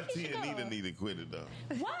 She likes Auntie Keisha Anita Cole. need to quit it though.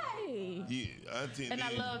 Why? Yeah, Auntie And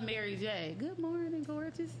Anita. I love Mary J. Good morning,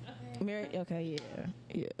 gorgeous. Mary. Okay,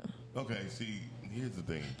 yeah. Okay, see, here's the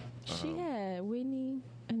thing. She had Whitney,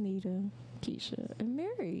 Anita, Keisha, and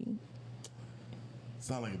Mary.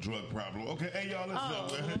 Sound like a drug problem. Okay, hey y'all, listen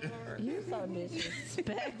up. You're so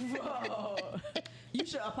disrespectful. You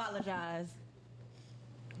should apologize.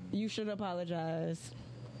 You should apologize.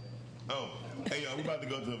 Oh, hey y'all, we about to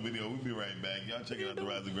go to a video. We'll be right back. Y'all checking out the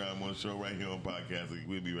Rise and Grind One show right here on podcast.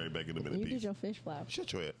 We'll be right back in a minute. You did Peace. your fish fly.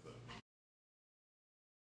 Shut your ass up.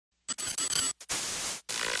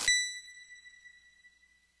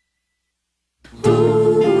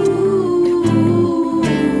 Ooh.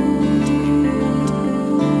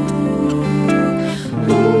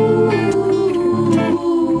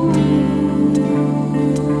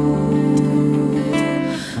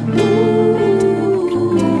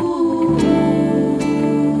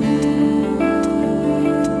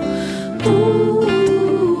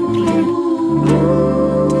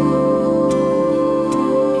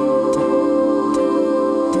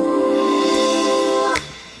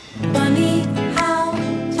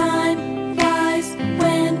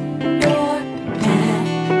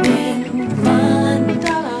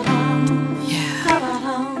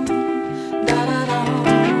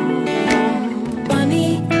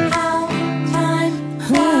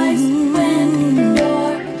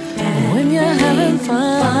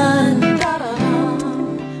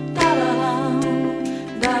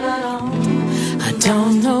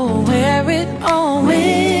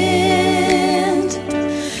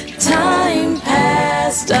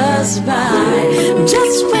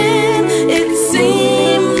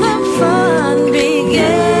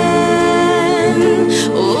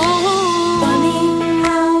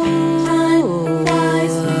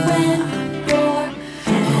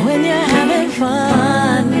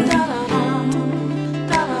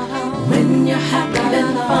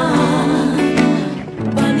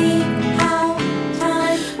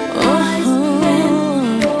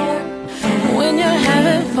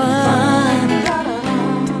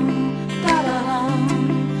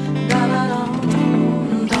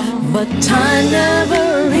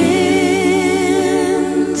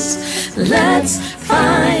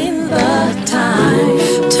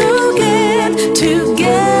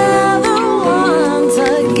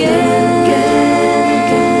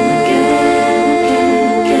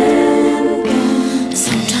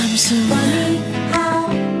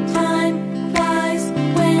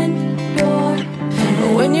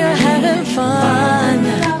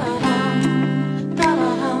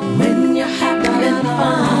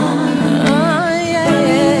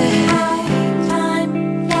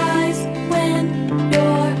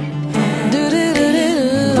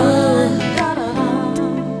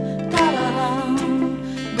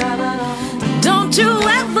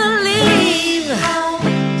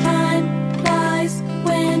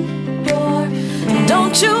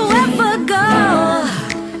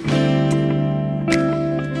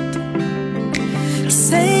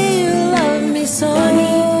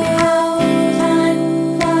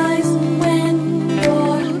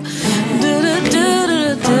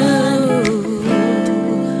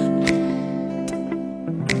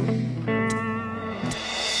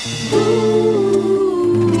 How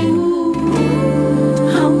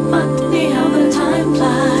funny how the time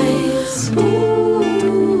flies.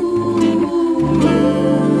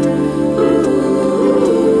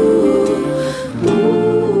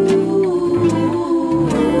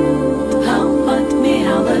 How funny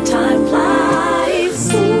how the time flies.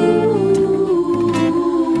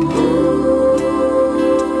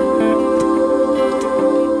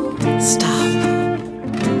 Stop.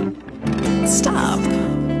 Stop.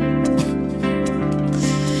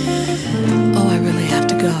 Oh, I really have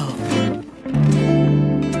to go.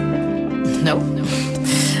 Nope.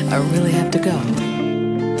 I really have to go.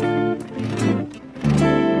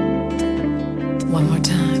 One more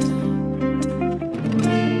time.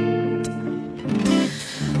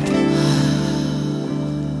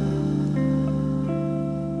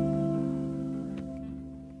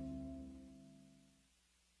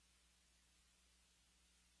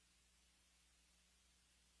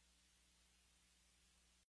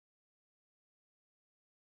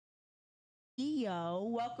 Theo,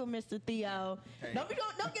 welcome, Mr. Theo. Don't get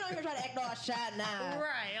on here trying to act all shy now.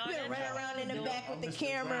 Right. You been running around in the back with the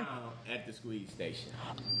camera. At the squeeze station.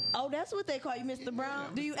 Oh, that's what they call you, Mr.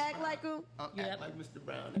 Brown. Do you act like him? Act like Mr.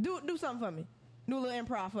 Brown. Do something for me. Do a little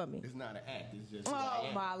improv for me. It's not an act. It's just. Oh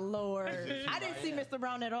my Lord! I didn't see Mr.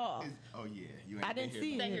 Brown at all. Oh yeah, you ain't I didn't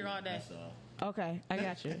see Stay him. here all day. That's all. Okay, I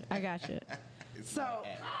got you. I got you. It's So,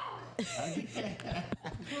 not an act.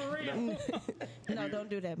 For real. no, don't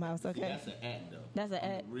do that, Mouse. See, Okay, that's an act though. That's an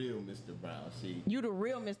I'm act. the real Mr. Brown. See. You the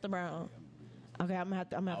real Mr. Brown. Okay, I'm gonna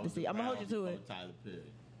have to see. I'm gonna hold you to it. Tyler Perry.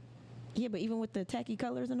 Yeah, but even with the tacky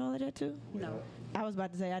colors and all of that too. No. I was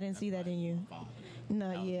about to say I didn't see that in you.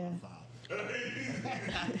 No, yeah.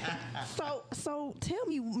 So tell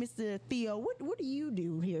me, Mr. Theo, what do you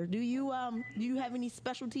do here? Do you have any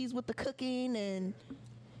specialties with the cooking and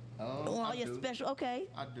all I your do. special? Okay,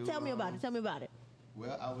 I do, Tell me about it. Tell me about it.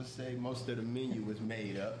 Well, I would say most of the menu was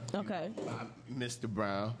made up. Okay. By Mr.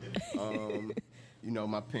 Brown. You know,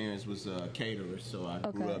 my parents was caterers, so I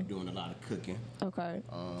grew Okay. up doing a lot of cooking. Okay.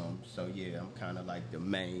 So yeah, I'm kind of like the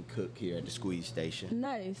main cook here at the squeeze station.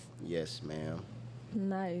 Nice. Yes, ma'am.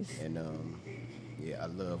 Nice. And yeah, I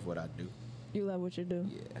love what I do. You love what you do.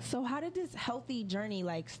 Yeah. So how did this healthy journey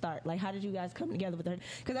start? How did you guys come together with her?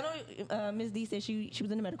 Because I know Ms. D said she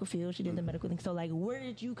was in the medical field. She did the medical thing. So where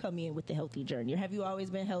did you come in with the healthy journey? Or have you always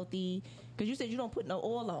been healthy? Because you said you don't put no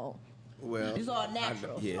oil on. Well, It's all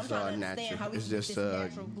natural. yeah, I'm it's trying all to understand natural. how we It's get just this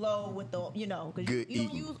natural glow with the, because good you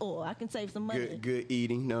don't eating. use oil. I can save some money. good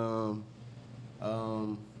eating.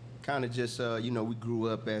 Kind of just we grew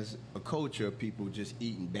up as a culture of people just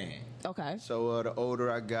eating bad. Okay. So the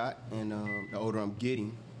older I got and the older I'm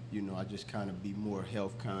getting, I just kind of be more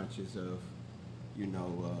health conscious of,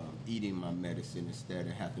 eating my medicine instead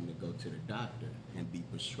of having to go to the doctor and be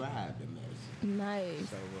prescribed the medicine. Nice.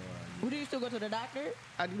 So Do you still go to the doctor?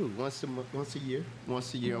 I do once a year.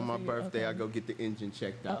 Once a year on my birthday, I go get the engine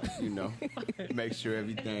checked out. Make sure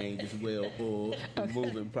everything is well oiled and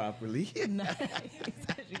moving properly. Nice.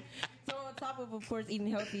 So on top of course, eating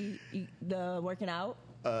healthy, the working out.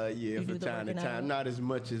 Yeah, You from do the time to working time. out? Not as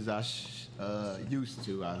much as I used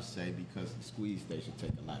to, I'll say, because the squeeze station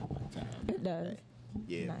take a lot of my time. It does.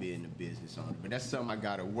 Yeah, Nice. being a business owner. But that's something I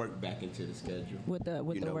got to work back into the schedule. With the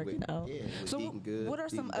working out. Yeah, with So eating good. what are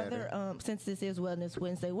some eating better. other since this is Wellness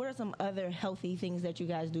Wednesday, what are some other healthy things that you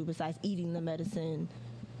guys do besides eating the medicine?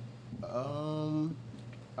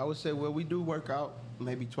 I would say, well, we do work out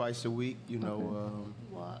maybe twice a week,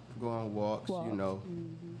 Walk. go on walks, Walks.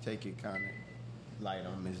 take it kind of light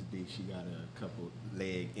on Miss D. She got a couple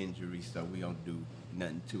leg injuries, so we don't do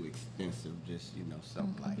nothing too extensive, just,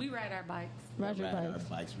 something like We ride our bikes. Ride your our bikes.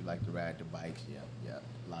 bikes. We like to ride the bikes, yeah.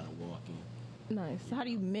 A lot of walking. Nice. So how do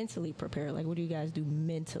you mentally prepare? What do you guys do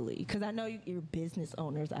mentally? Because I know you're business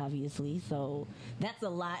owners, obviously, so that's a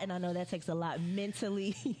lot, and I know that takes a lot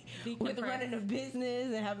mentally with Decompress. running a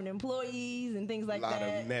business and having employees and things like A lot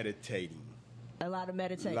that. of meditating. A lot of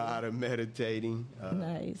meditating. A lot of meditating.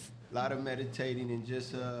 Nice. A lot of meditating and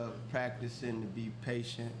just practicing to be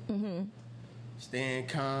patient. Staying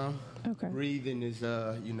calm. Okay. Breathing is,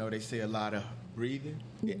 they say a lot of breathing.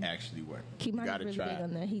 It actually works. Keep You gotta really try big it.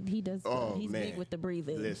 on that. He does. Oh, he's man. big with the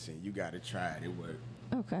breathing. Listen, you got to try it. It worked.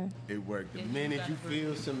 Okay. It worked. The Yeah, you minute gotta you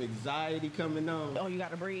feel some anxiety coming on, Oh, you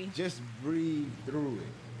got to breathe. just breathe through it.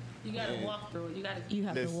 You gotta Man. walk through it. You gotta. You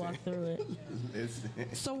have to Listen. walk through it. Listen.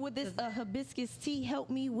 So would this hibiscus tea help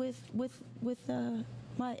me with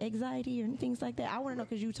my anxiety and things like that? I want to know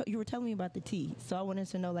because you were telling me about the tea, so I wanted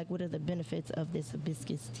to know what are the benefits of this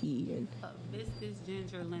hibiscus tea? And Hibiscus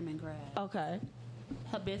ginger lemongrass. okay,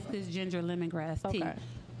 Hibiscus ginger lemongrass tea. okay,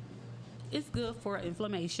 It's good for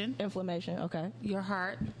inflammation, Okay. your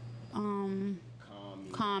heart,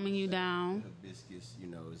 calming you down. Hibiscus, you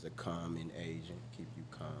know, is a calming agent. Keep you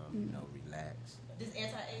calm, you know, relax. This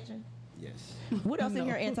anti-aging. Yes. What else in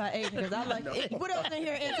here anti-aging? Because I like. What else in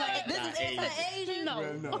here anti? This is anti-aging.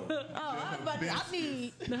 No. No. Oh, I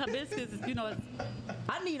need. The hibiscus, is, you know, it's,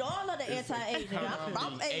 I need all of the anti-aging. I'm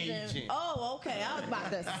calming Asian. agent. Oh, okay. I was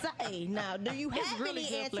about to say. Now, do you have really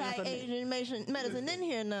any good for anti-aging medicine in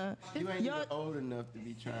here now? You ain't Y'all- even old enough to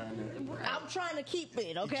be trying to. I'm trying to keep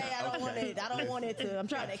it. Okay, I don't want it. I don't want it to. I'm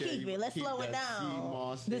trying to keep it. Let's slow it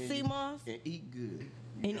down. The sea moss and eat good.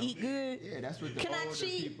 and eat good. Yeah, that's what the Can I older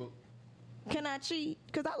cheat? people. Can I cheat?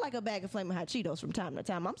 Because I like a bag of Flamin' Hot Cheetos from time to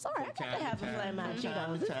time. I'm sorry, I got to have a Flamin' Hot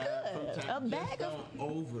Cheetos. It's good. A bag of.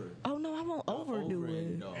 Over. Oh no, I won't overdo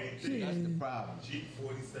it. Though. See, that's the problem. She's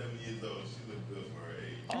 47 years old. She look good for her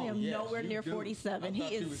age. I am yes, nowhere you near do. 47. I He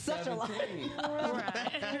thought you is was such a liar. 17.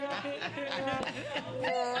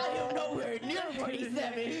 I am nowhere near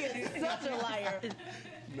 47. He is such a liar.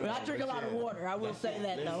 But I drink a lot of water. I will say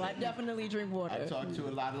that though. I definitely drink water. I talk to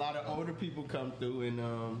a lot of older people come through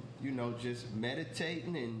and you know, just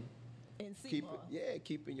meditating and And sea moss.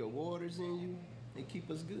 keeping your waters in you and keep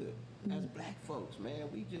us good. As black folks, man,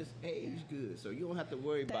 we just age good, so you don't have to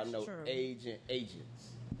worry about That's no true.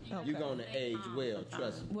 agents. Okay. You're gonna age well,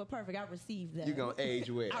 trust me. Well, perfect. I received that. You're gonna age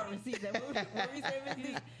well. I received that. What we say,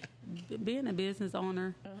 Misty? being a business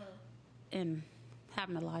owner and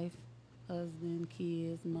having a life, husband,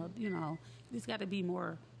 kids, mother, you know, you just got to be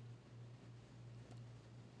more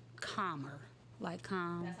calmer. Like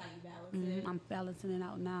calm. That's how you balance it. I'm balancing it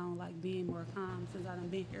out now, like being more calm since I done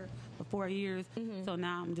been here for 4 years. So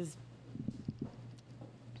now I'm just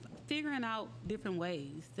figuring out different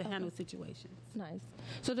ways to handle situations. Nice.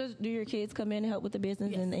 So do your kids come in and help with the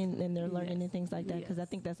business Yes. and they're learning Yes. and things like that? Because I Yes.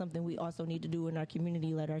 think that's something we also need to do in our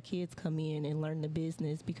community. Let our kids come in and learn the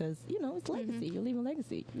business because, you know, it's legacy. You're leaving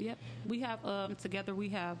legacy. Yep. We have, together we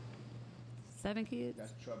have 7 kids.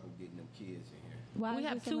 That's trouble getting them kids in here. Why We is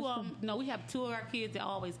have there so two, much fun? no, we have 2 of our kids that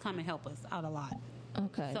always come and help us out a lot.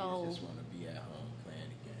 Okay. So Just want to be at home playing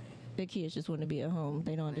the game. The kids just want to be at home.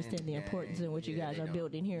 They don't understand the importance of what you guys they are don't.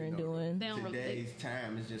 building here You and know, doing. They don't really- Today's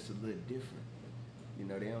time is just a little different. You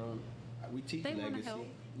know, they don't. We teach They wanna legacy. help.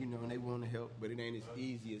 You know, and they want to help, but it ain't as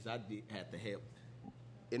easy as I did have to help.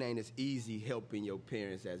 It ain't as easy helping your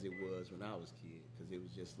parents as it was when I was a kid, because it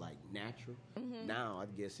was just like natural. Now I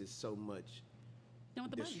guess it's so much They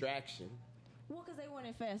want the money. distraction. Well, because they want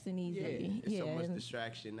it fast and easy. Yeah, it's so much and-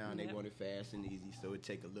 distraction now, and they Yep. want it fast and easy, so it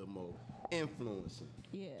take a little more influencing.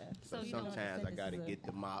 yeah. So you don't sometimes understand I this got to is a- get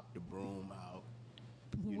the mop, the broom out.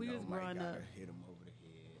 You We know, was might growing gotta up. hit them over the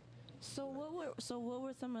head. So what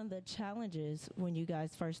were some of the challenges when you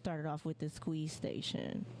guys first started off with the squeeze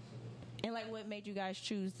station? And like what made you guys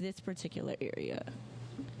choose this particular area?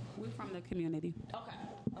 We're from the community.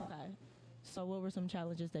 Okay. So what were some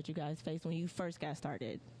challenges that you guys faced when you first got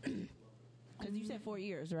started? Because you said 4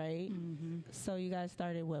 years, right? So you guys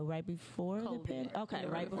started what, right before the COVID. pandemic? Okay, Yeah,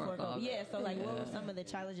 right before COVID. Yeah. So like, what were Yeah. some of the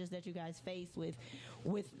challenges that you guys faced with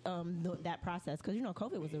that process? Because you know,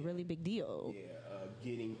 COVID was a really big deal. Yeah,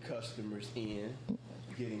 getting customers in.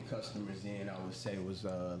 I would say was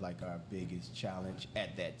like our biggest challenge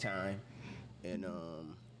at that time, and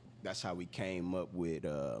that's how we came up with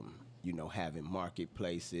you know, having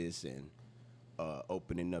marketplaces and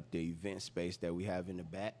opening up the event space that we have in the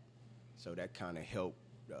back. So that kind of helped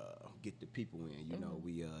get the people in. You know,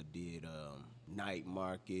 we did night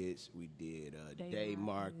markets, we did day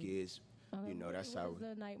markets. Okay, You know, that's how. What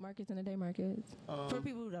is the night markets and the day markets? For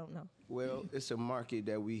people who don't know. Well, it's a market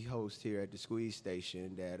that we host here at the Squeeze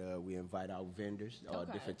Station that we invite our vendors. All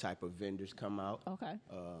Okay. different type of vendors come out. Okay.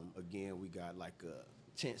 Again, we got like a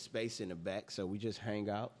tent space in the back, so we just hang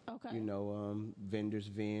out. Okay. You know, vendors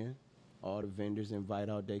vend. All the vendors invite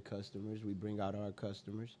out their customers. We bring out our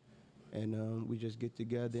customers. And we just get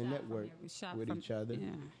together and network with each other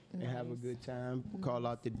and have a good time. Call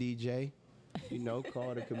out the DJ, you know,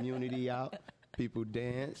 call the community out. People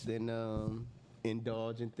dance and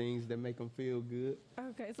indulge in things that make them feel good.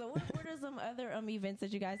 Okay, so what are some other events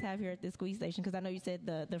that you guys have here at the Squeeze Station? Because I know you said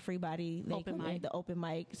the free body, Open mic. the open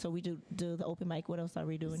mic. So we do the open mic. What else are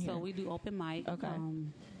we doing here? So we do open mic. Okay.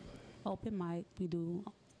 Open mic. We do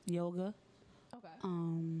yoga. Okay.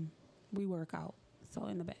 We work out. So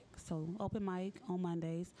in the back. So open mic on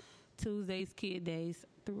Mondays, Tuesdays kid days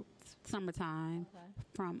through summertime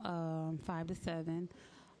from 5 to 7.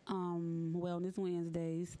 Wellness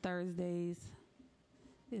Wednesdays, Thursdays.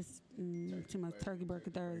 It's too much turkey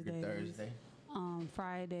burger Thursdays. Thursday.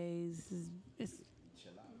 Fridays is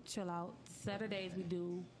chill out. Saturdays we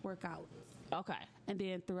do workouts. Okay. And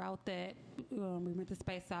then throughout that, we went to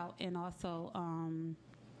Space Out, and also I was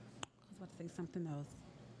about to say something else.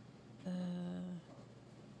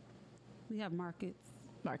 We have markets.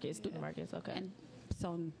 Student markets. Okay. And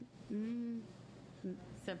so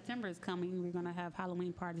September is coming. We're gonna have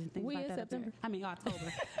Halloween parties and things We like in that. September? I mean October.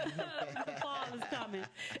 Fall is coming,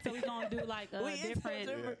 so we're gonna do like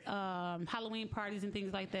different Halloween parties and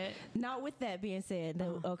things like that. Now, with that being said,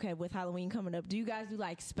 okay, with Halloween coming up, do you guys do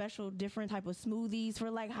like special, different type of smoothies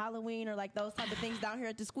for like Halloween or like those type of things down here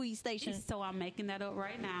at the Squeeze Station? So I'm making that up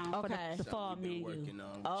right now Okay. for the fall We've been menu. working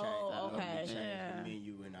on. Oh, okay. Change Yeah. the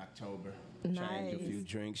menu in October. Nice. Change a few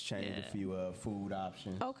drinks. Change a few food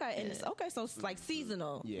options. Okay, and it's okay, so it's like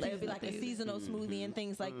seasonal. Yeah. Like, it'd be like a seasonal smoothie and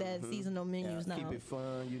things like that. Seasonal menus now. Keep it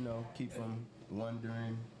fun, you know. Keep them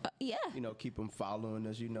wondering. Yeah. You know, keep them following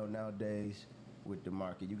us. You know, nowadays with the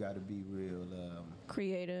market, you got to be real.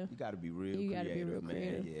 Creative. You got to be real. You creative, gotta be real man.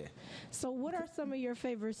 creative. Yeah. So, what are some of your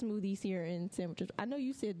favorite smoothies here in San Francisco? I know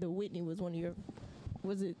you said the Whitney was one of your.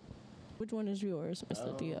 Was it? Which one is yours,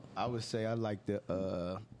 Mr. Theo? I would say I like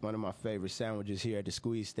the one of my favorite sandwiches here at the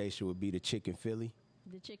Squeeze Station would be the chicken Philly.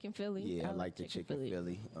 The chicken Philly. Yeah, I like the chicken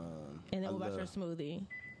Philly. And then I what about your love smoothie?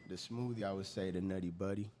 The smoothie, I would say the Nutty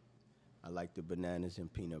Buddy. I like the bananas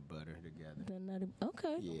and peanut butter together. The nutty.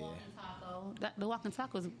 Okay. Yeah. The walking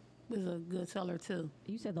taco is a good seller too.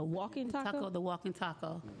 You said the walking taco. The walking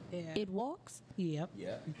taco. Yeah. It walks. Yep.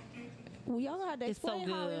 Yeah. Well, y'all know how to It's so explain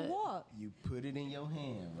how it good. walks. You put it in your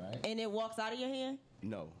hand, right? And it walks out of your hand.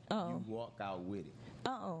 No. Oh. You walk out with it.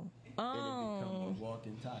 Oh. And it becomes a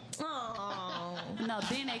walking taco. Oh. No,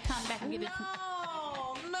 then they come back and get it. No,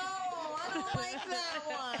 I don't like that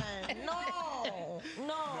one. No.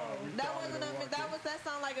 That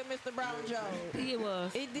sound like a Mr. Brown joke. It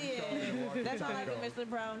was. It did. That sound like a Mr.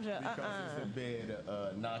 Brown joke. Because it's a bed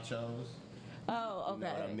of nachos. Oh, You know what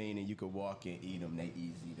I okay. mean? And you could walk and eat them. They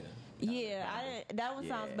easy to. Yeah, that one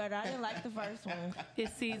sounds Yeah. better. I didn't like the first one.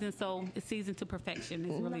 It's seasoned to perfection.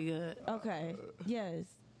 It's really good. Okay. Yes.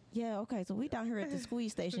 Yeah, okay. So we down here at the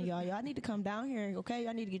Squeeze Station, y'all. Y'all need to come down here, okay?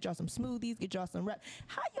 Y'all need to get y'all some smoothies, get y'all some wrap.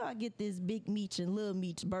 How y'all get this Big Meats and Little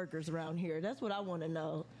Meats burgers around here? That's what I want to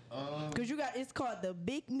know. Because it's called the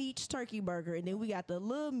Big Meats Turkey Burger, and then we got the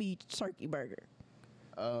Little Meats Turkey Burger.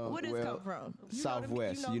 Where does it come from?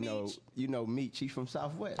 Southwest. You know Meech. He's from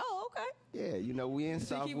Southwest. Oh, okay. Yeah, you know we in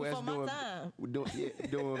So keep it Southwest for my time.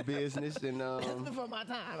 doing business and That's before my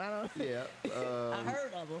time. I don't. yeah. I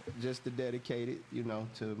heard of them. Just to dedicate it, you know,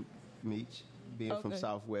 to Meech being from Okay.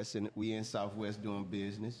 Southwest, and we in Southwest doing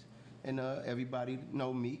business. And everybody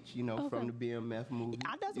know Meech, you know, from the BMF movie,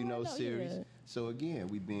 That's you what I know, know, series. yeah. So again,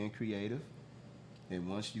 we being creative. And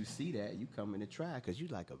once you see that, you come in to try because you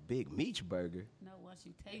like a big Meech burger. No, once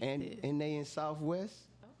you taste And it. and they in Southwest.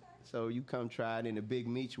 So you come try it, and the big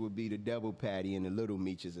Meech would be the double patty, and the little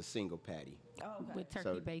Meech is a single patty. Oh, okay. With turkey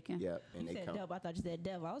So, bacon. Yep, and You they said come. devil. I thought you said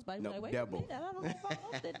devil. I was about to be No, like, wait devil. a minute. I don't know if I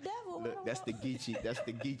want the devil. I Look, don't that's know. the Geechee. That's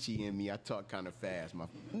the Geechee in me. I talk kind of fast. My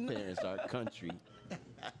parents are country.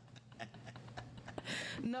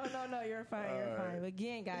 No, you're fine. You're fine.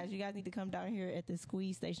 Again, guys, you guys need to come down here at the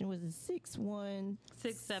Squeeze Station. Was it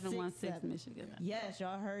 6716 Michigan. Yes,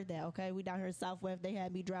 y'all heard that. Okay, we down here in Southwest. They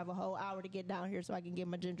had me drive a whole hour to get down here so I can get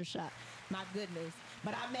my ginger shot. My goodness,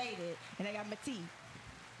 but I made it, and I got my tea.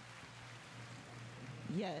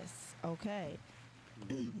 Yes. Okay.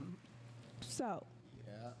 So,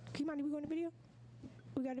 Kimani, we going to video?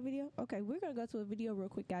 We got a video? Okay, we're gonna go to a video real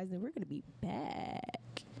quick, guys, and we're gonna be back.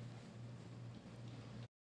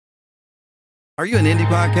 Are you an indie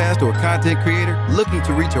podcast or content creator looking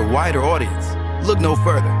to reach a wider audience? Look no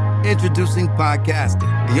further. Introducing Podcastic,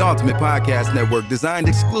 the ultimate podcast network designed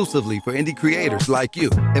exclusively for indie creators like you.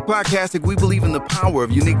 At Podcastic, we believe in the power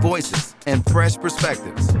of unique voices and fresh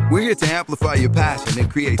perspectives. We're here to amplify your passion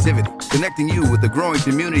and creativity, connecting you with a growing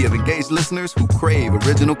community of engaged listeners who crave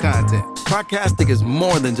original content. Podcastic is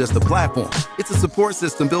more than just a platform. It's a support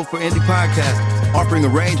system built for indie podcasters, offering a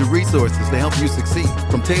range of resources to help you succeed.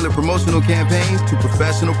 From tailored promotional campaigns to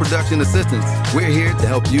professional production assistance, we're here to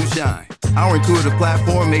help you shine. Our intuitive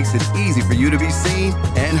platform makes it easy for you to be seen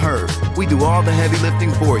and heard. We do all the heavy lifting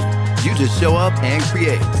for you. You just show up and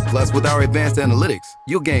create. Plus, with our advanced analytics,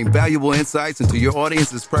 you'll gain valuable insights into your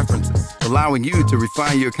audience's preferences, allowing you to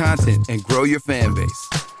refine your content and grow your fan base.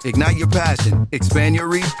 Ignite your passion, expand your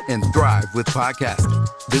reach, and thrive with podcasting.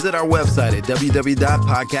 Visit our website at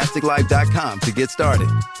www.podcasticlife.com to get started.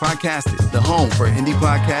 Podcastic, the home for indie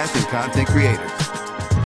podcasts and content creators.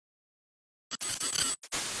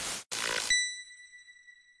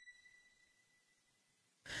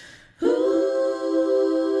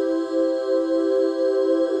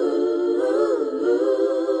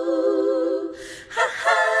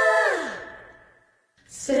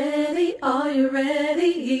 you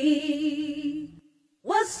ready?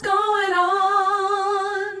 What's going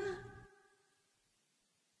on?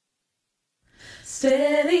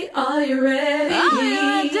 Steady, are you ready? Are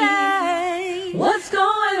you ready? What's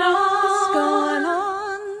going on? What's going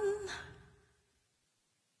on?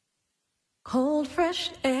 Cold,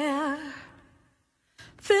 fresh air.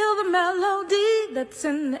 Feel the melody that's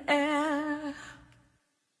in the air.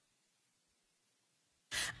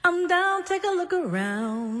 I'm down, take a look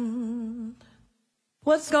around.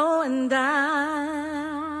 What's going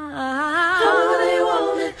down? However do you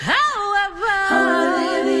want me? However do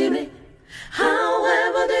you need me?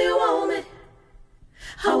 However do you want me?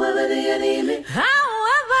 However do you need me?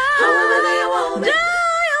 However do you want me? Do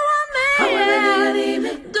you want me? However do you need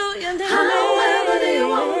me? Do you need me? However do you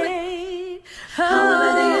want me? However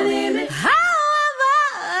do you need me? However.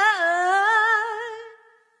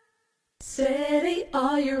 Steady,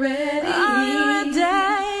 are you ready? Are you ready?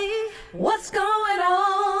 What's going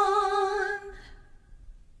on?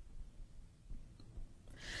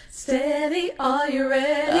 Steady, are you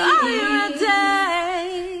ready? Are you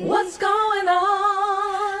ready? What's going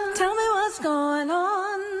on? Tell me what's going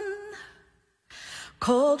on.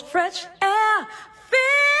 Cold, fresh air.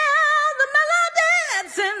 Feel the melody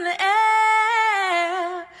that's in the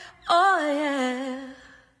air. Oh, yeah.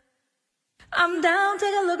 I'm down,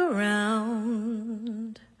 take a look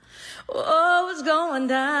around. Oh, what's going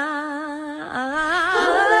down?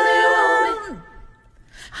 However do you want me?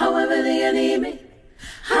 However do you need me?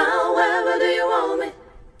 However do you want me?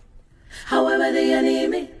 However do you need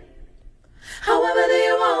me? However do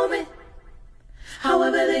you want me?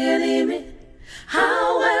 However do you need me?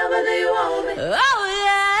 However do you want me? Oh,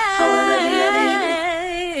 yeah. However do you need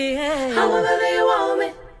me? However do you want me?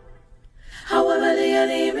 However do you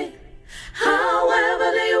need me?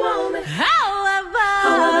 However do you want me? However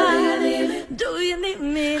However do you need me? do you need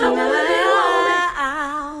me However do you want me?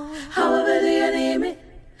 now? However do you need me?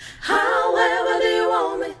 However do you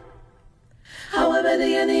want me? However do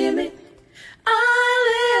you need me?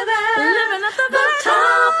 Living at the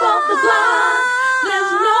top of the block.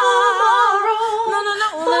 There's no more room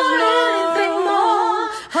for anything more.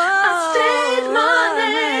 I state my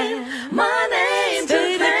name to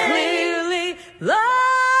State it fame. clearly.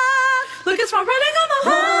 Look, it's my writing on the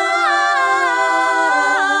wall.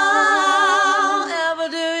 However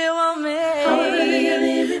do you want me? However do you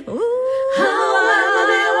need me? Ooh. However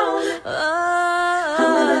do you want me?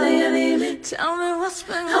 However do you need me? Tell me what's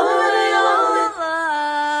been However do you want me? going on.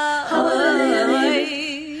 However do you need me?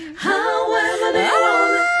 However do you want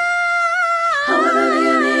me? However do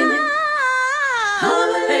you need me?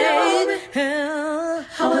 However do you want me?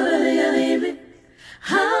 However do you need me?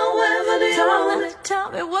 However do you want me? Tell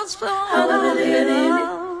me what's been However do you need me?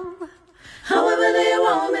 on. However do you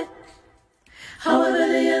want me? However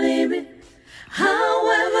do you need me?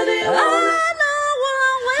 However do you want me? I know we're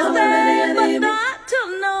always However do you there, but need me? not to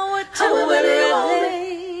know what to However do you want me?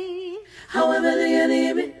 really. However do you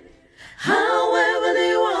need me? However do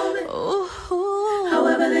you want me? Ooh.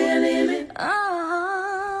 However do you need me?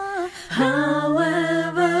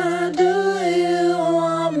 However do you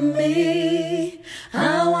want me?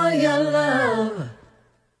 I want your love.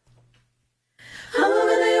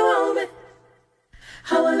 However do you want me?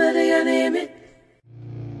 However do you need me?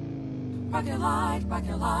 Rock your light, rock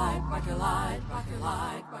your light, rock your light, rock your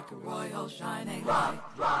light, rock your royal shining light.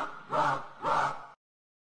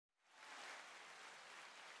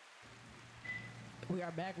 We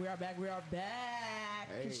are back.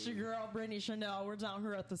 It's your girl, Brittany Chanel. We're down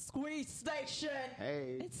here at the Squeeze Station.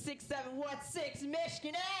 Hey. It's 6716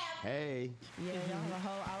 Michigan Ave. Hey. Yeah, y'all a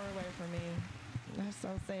whole hour away from me. That's so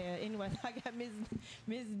sad. Anyway, I got Miss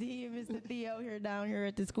D and Mr. Theo here down here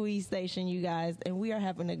at the Squeeze Station, you guys, and we are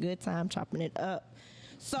having a good time chopping it up.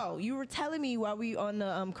 So you were telling me while we on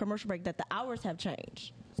the commercial break that the hours have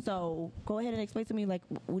changed. So go ahead and explain to me, like,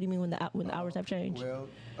 what do you mean when the hours have changed? Well,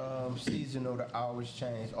 seasonal, the hours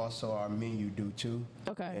change. Also, our menu do too.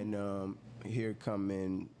 Okay. And here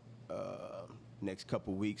coming next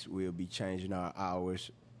couple weeks, we'll be changing our hours.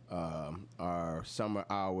 Our summer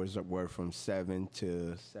hours were from 7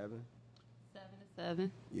 to 7. 7 to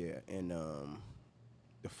 7. Yeah, and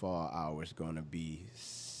the fall hours gonna be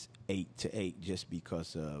 8 to 8, just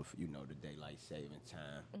because of the daylight saving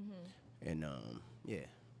time. Mm-hmm. And yeah,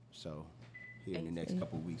 so here in the next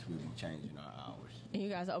couple of weeks we'll be changing our hours. And you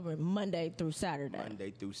guys are open Monday through Saturday.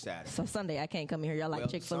 Monday through Saturday. So Sunday I can't come in here. Y'all like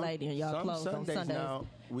Chick-fil-A and y'all closed on Sundays Sundays. now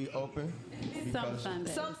we open. Some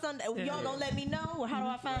Sundays. Some Sunday, y'all gonna let me know, or how do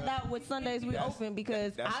I find out what Sundays we That's- open?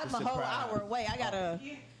 Because that's I'm the a whole surprise. hour away. I gotta.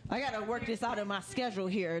 I gotta work this out in my schedule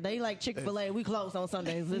here. They like Chick-fil-A. We close on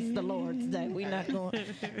Sundays. This is the Lord's Day. We not going.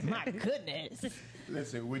 My goodness.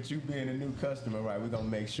 Listen, with you being a new customer, right? We're gonna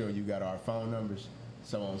make sure you got our phone numbers.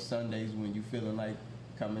 So on Sundays when you feeling like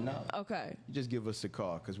coming out, Okay. you just give us a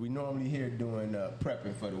call because we normally here doing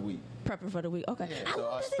prepping for the week. Prepping for the week. Okay. Yeah, so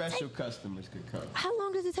our special customers could come. How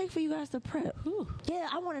long does it take for you guys to prep? Yeah,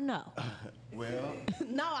 I want to know. Well,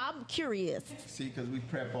 No, I'm curious. see, because we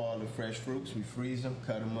prep all the fresh fruits, we freeze them,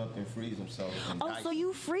 cut them up, and freeze them. So Oh, so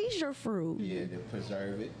you freeze your fruit? yeah, to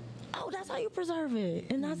preserve it. Oh, that's how you preserve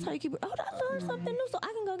it, and that's how you keep it. Oh, I learned something new, so I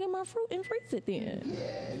can go get my fruit and freeze it then.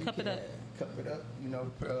 Yeah, you Cup it can up. Cup it up. You know.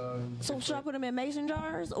 So should I put them in mason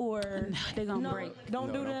jars or They gonna break. Don't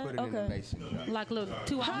do Don't that. put it in the mason jar. Like little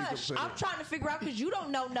 2 ounces. Hush! I'm trying to figure out because you don't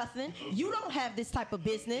know nothing. You don't have this type of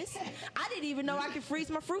business. I didn't even know I could freeze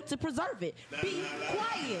my fruit to preserve it. Be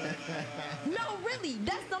quiet. No, really,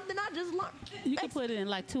 that's something I just learned. You can put it in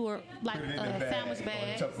like two or like Put it in the bag, sandwich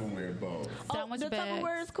bags. or Tupperware bowl. Sandwich the bags.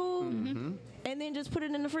 Tupperware is cool, and then just put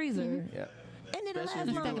it in the freezer. Yeah. And it'll last Especially if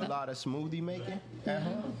you do longer. a lot of smoothie making at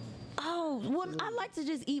home. Oh, well, I like to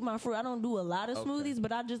just eat my fruit. I don't do a lot of smoothies,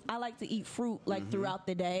 but I like to eat fruit like throughout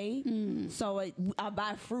the day. So I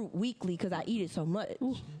buy fruit weekly because I eat it so much.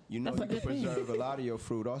 You know, you can preserve a lot of your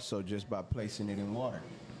fruit also just by placing it in water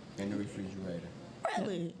in the refrigerator.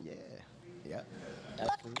 Really? Yeah. Yeah.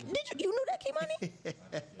 Look, you knew that, Kimani?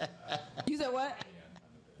 You said what?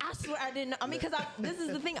 I swear I didn't know. I mean, because this is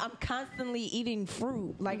the thing. I'm constantly eating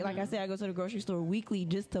fruit. Like I said, I go to the grocery store weekly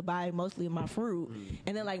just to buy mostly my fruit.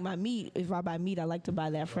 And then like my meat, if I buy meat, I like to buy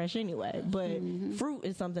that fresh anyway. But fruit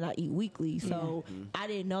is something I eat weekly. So I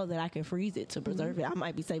didn't know that I can freeze it to preserve it. I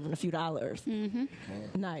might be saving a few dollars.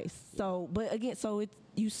 Nice. So, but again, so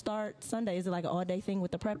you start Sunday. Is it like an all day thing with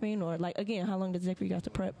the prepping? Or like, again, how long does it take for you guys to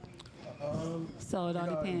prep? So it all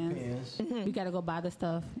depends. We got to go buy the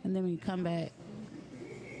stuff, and then when you come back,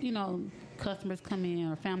 you know, customers come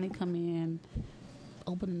in or family come in,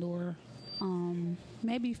 open the door.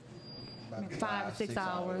 Maybe 5 or 6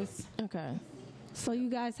 hours. Okay. So you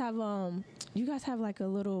guys have like a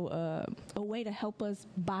little a way to help us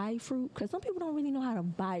buy fruit because some people don't really know how to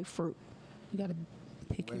buy fruit. You got to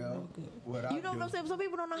pick it real good. You know what I'm saying? Some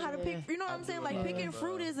people don't know how to pick. You know what I'm saying? Like picking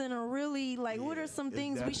fruit isn't a really like. What are some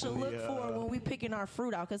things we should look for when we picking our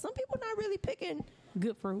fruit out? Because some people not really picking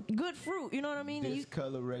good fruit. Good fruit. You know what I mean?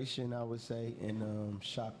 Discoloration, I would say, and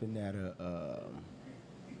shopping at a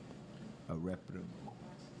reputable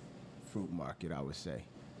fruit market, I would say.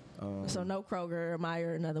 So no Kroger or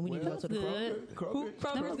Meijer or nothing. We need to go to the Kroger.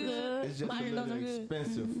 Kroger's good. It's just Meijer, a those little are good.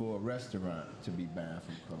 expensive for a restaurant to be buying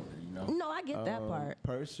from Kroger, you know? No, I get that part.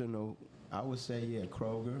 Personal, I would say, yeah,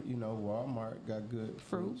 Kroger. You know, Walmart got good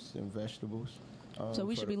fruits and vegetables. So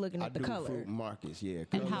we should be looking at the color. Fruit markets, yeah.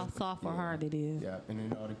 And how soft or hard it is. Yeah,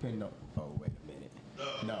 and it all depends on. Oh, wait a minute.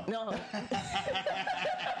 No.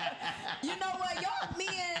 You know what, y'all,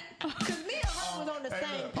 because me and her was on the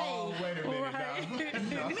same page. Oh, wait a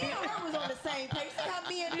minute. Now. Me and her was on the same page. See how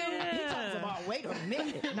me and dude, he talks about, wait a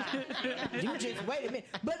minute. Nah, you just wait a minute.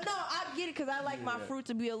 But no, I get it because I like my fruit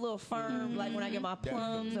to be a little firm. Like when I get my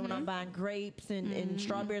plums and when I'm buying grapes and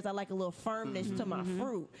strawberries, I like a little firmness to my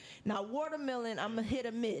fruit. Now, watermelon, I'm a hit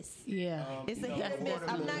or miss. Yeah. It's a hit or miss.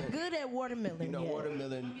 I'm not good at watermelon. You know, yet.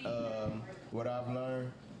 watermelon, what I've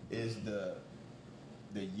learned is the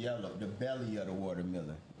yellow, the belly of the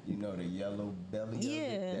watermelon. You know, the yellow belly of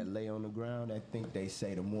it that lay on the ground. I think they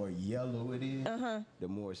say the more yellow it is, the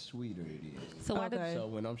more sweeter it is. So, so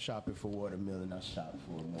when I'm shopping for watermelon, I shop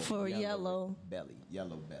for more yellow belly.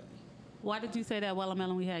 Why did you say that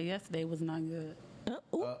watermelon we had yesterday was not good?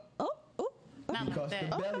 Not because like the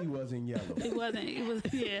that. belly wasn't yellow. It wasn't. It was,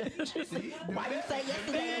 yeah. Why you say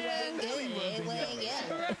yesterday?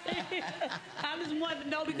 I just wanted to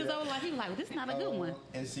know because I was like, he was like, well, this is not a good one.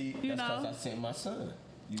 And see, You that's because know? I sent my son.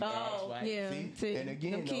 You know, right? yeah. See? And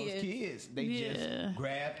again, Them those kids, they just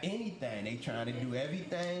grab anything. They trying to do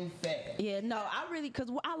everything fast. Yeah, no, I really, because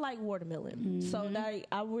I like watermelon. So that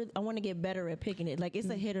I want to get better at picking it. Like, it's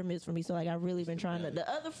a hit or miss for me. So, like, I've really been trying to. The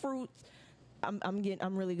other fruits, I'm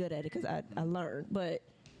really good at it because I learned. But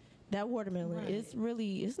that watermelon, it's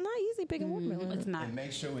not easy picking watermelon. It's not. And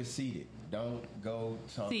make sure it's seeded. Don't go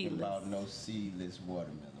talking Seedless. about no seedless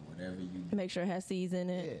watermelon. Whatever you do. Make sure it has seeds in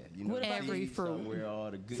it. Yeah, you know, What about every seeds fruit. somewhere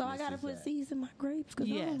all the goodness So I gotta is put at. seeds in my grapes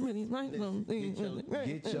because I Yes. don't really like them.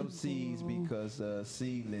 Get your seeds because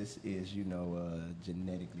seedless is,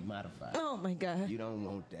 genetically modified. Oh my God! You don't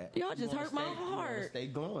want that. Y'all You just wanna hurt my stay- you wanna heart. Stay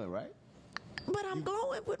glowing, right? But I'm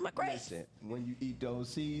glowing with my grapes. Listen, when you eat those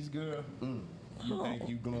seeds, girl, You think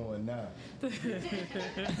you glowing now?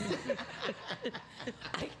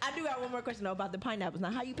 I do got one more question though about the pineapples.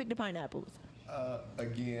 Now, how you pick the pineapples?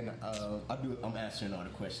 Again, I'm answering all the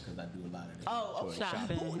questions because I do a lot of this. Oh,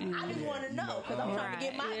 shopping. I just want to know because I'm trying to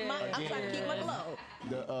get I'm trying to keep my glow.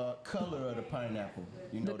 The color of the pineapple.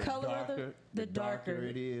 You know, The color of the darker darker.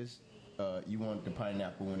 it is, you want the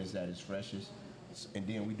pineapple when it's at its freshest. And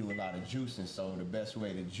then we do a lot of juicing, so the best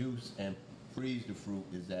way to juice and freeze the fruit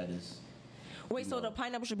is that it's. Wait, so the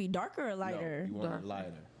pineapple should be darker or lighter? No, you want it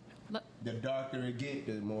lighter. The darker it get,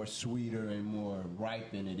 the more sweeter and more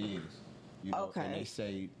ripened it is. You know, Okay. And they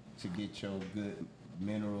say to get your good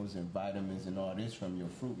minerals and vitamins and all this from your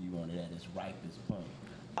fruit, you want it at its ripest point.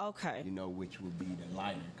 Okay. You know, which would be the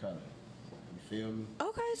lighter color. You feel me?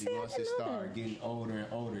 Okay, see, I once didn't it know start that. getting older and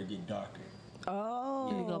older, it get darker.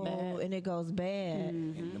 Oh, and it goes bad.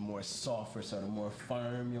 And the more softer, so the more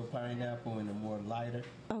firm your pineapple and the more lighter.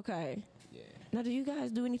 Okay. Yeah. Now, do you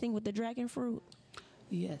guys do anything with the dragon fruit?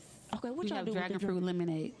 Yes. Okay, what We y'all have do dragon with the fruit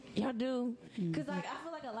lemonade. Y'all do? Because like I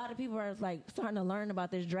feel like a lot of people are like starting to learn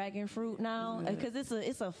about this dragon fruit now because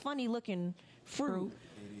it's a funny looking fruit.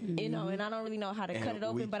 You know, and I don't really know how to cut it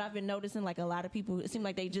open, but I've been noticing like a lot of people. It seems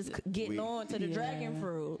like they just getting on to the dragon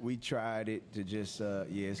fruit. We tried it to just,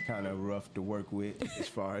 it's kind of rough to work with as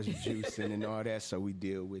far as juicing and all that, so we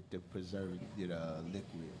deal with the preserved liquid.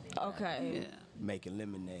 Okay. Making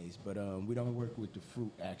lemonades, but we don't work with the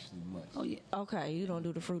fruit actually much. Oh yeah. Okay, you don't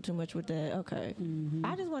do the fruit too much with that. Okay.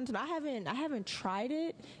 I just wanted to know. I haven't tried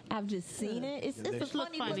it. I've just seen it. It's a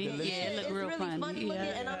funny funny. looking. Yeah, it look it's real really funny. funny looking,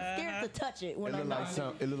 Yeah. and I'm scared to touch it when It I'm look like not.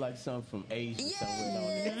 some. It look like something from Asia somewhere on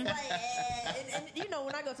it. It's like, and you know,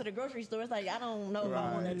 when I go to the grocery store, it's like I don't know if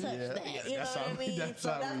I want to touch that. You know That's what I how- mean? that's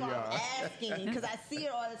So how that's we why are. I'm asking because I see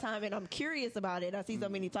it all the time and I'm curious about it. I see so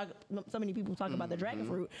many people talk about the dragon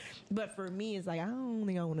fruit, but for me, it's like I don't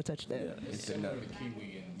think I want to touch that. It's another.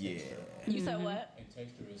 Kiwi and You said what? and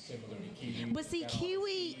texture is similar to kiwi. But see,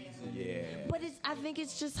 kiwi. Yeah. But I think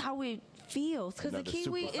it's just how it feels because the Another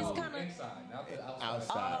kiwi super is food. kind of. Inside, not the outside.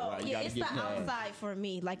 Outside, Oh, right? You yeah, gotta it's the get past. outside for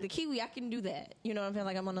me. Like the kiwi, I can do that. You know what I'm saying?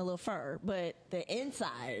 Like I'm on a little fur, but the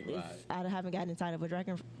inside is. I haven't gotten inside of a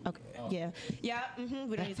dragon. Okay, yeah. We don't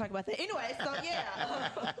need to talk about that. Anyway, so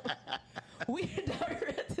yeah, we are down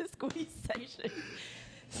here at the squeeze station.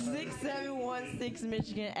 6716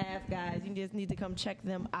 Michigan Ave, guys. You just need to come check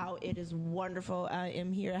them out. It is wonderful. I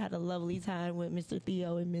am here. I had a lovely time with Mr.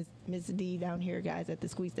 Theo and Miss D down here, guys, at the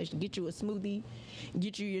squeeze station. Get you a smoothie,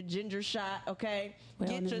 get you your ginger shot, okay?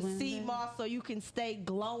 Get your sea moss so you can stay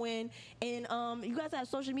glowing. And you guys have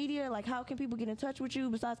social media. Like, how can people get in touch with you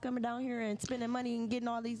besides coming down here and spending money and getting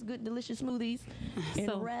all these good, delicious smoothies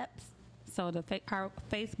and wraps? So our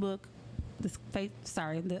Facebook, the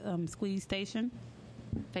Squeeze Station.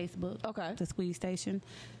 Facebook, okay. The Squeeze Station.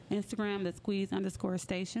 Instagram, the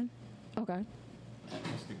Squeeze_station. Okay.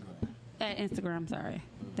 At Instagram, sorry,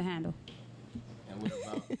 the handle.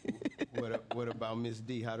 And what about Miss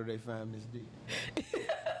D? How do they find Miss D?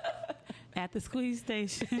 At the Squeeze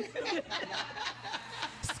Station.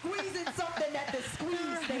 Squeezing something at the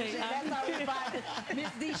squeeze station. That's how we find it.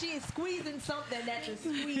 Miss D, she is squeezing something at the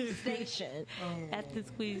squeeze station. At the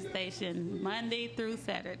Squeeze Station, Monday through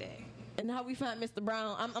Saturday. And how we find Mr.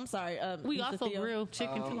 Brown? I'm sorry. We Mr. also Theo. grill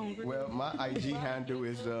chicken fillet. Well, my IG handle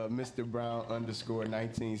is Mr. Brown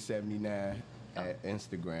 _1979 at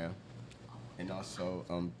Instagram. And also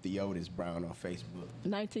Theotis Brown on Facebook.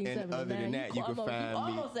 1979. And other than that, you can find me.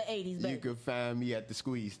 Almost the 80s, baby. You can find me at the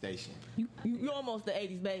Squeeze Station. You almost the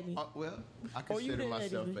 80s, baby. Well, I Or you consider the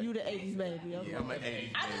myself. 80s. You the 80s, baby. Okay. Yeah, I'm an 80s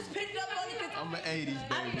baby. I just picked up on it. 'Cause I'm an 80s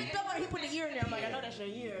I baby. picked up on it. He put the year in there. I'm like, I know that's your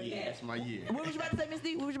year. Yeah, that's my year. What was you about to say, Miss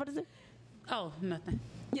D? What was you about to say? Oh, nothing.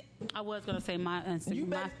 Yeah. I was gonna say my Instagram. You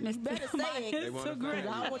better say it. They wanna Cause I say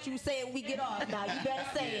don't want you to say it when we get off. Now you better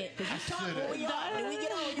say it. Cause you talk when we off. When we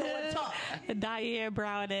get on, you don't want to talk. Diane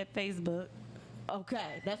Brown at Facebook.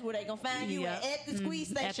 Okay, that's where they gonna find you Yep. at the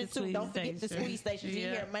squeeze At the station too. squeeze Don't forget the station. squeeze station. You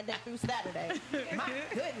Yeah. here Monday through Saturday. My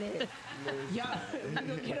goodness, y'all, we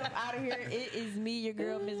gonna get up out of here. It is me, your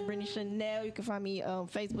girl, Miss Brittany Chanel. You can find me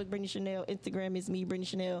Facebook, Brittany Chanel. Instagram is me, Brittany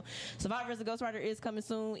Chanel. Survivor as a Ghostwriter is coming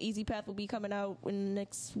soon. Easy Path will be coming out in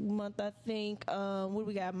next month, I think. What do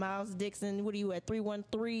we got? Miles Dixon. What are you at?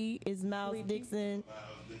 313 is Miles Dixon.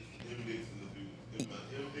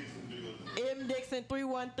 M Dixon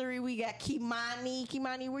 313. We got Kimani.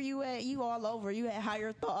 Kimani, where you at? You all over. You had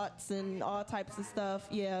Higher Thoughts and all types of stuff.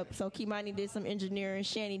 Yeah. So Kimani did some engineering.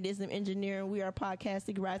 Shani did some engineering. We are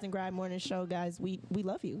podcasting Rise and Grind Morning Show, guys. We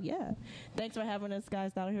love you. Yeah. Thanks for having us,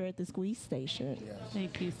 guys, down here at the Squeeze Station. Yes.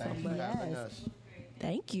 Thank you so Thank you much. for having Yes. us.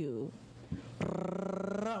 Thank you.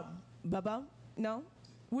 Baba? No?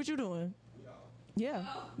 What you doing? Yeah.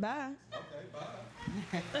 Bye.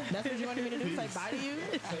 Okay, bye. That's what you wanted me to do? Say bye to you?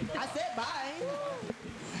 I said bye.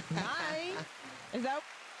 Bye. Is that?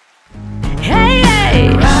 Hey, hey.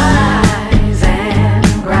 Rise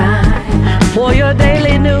and grind for your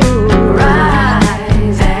daily news.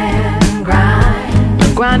 Rise and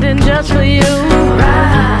grind. Grinding just for you.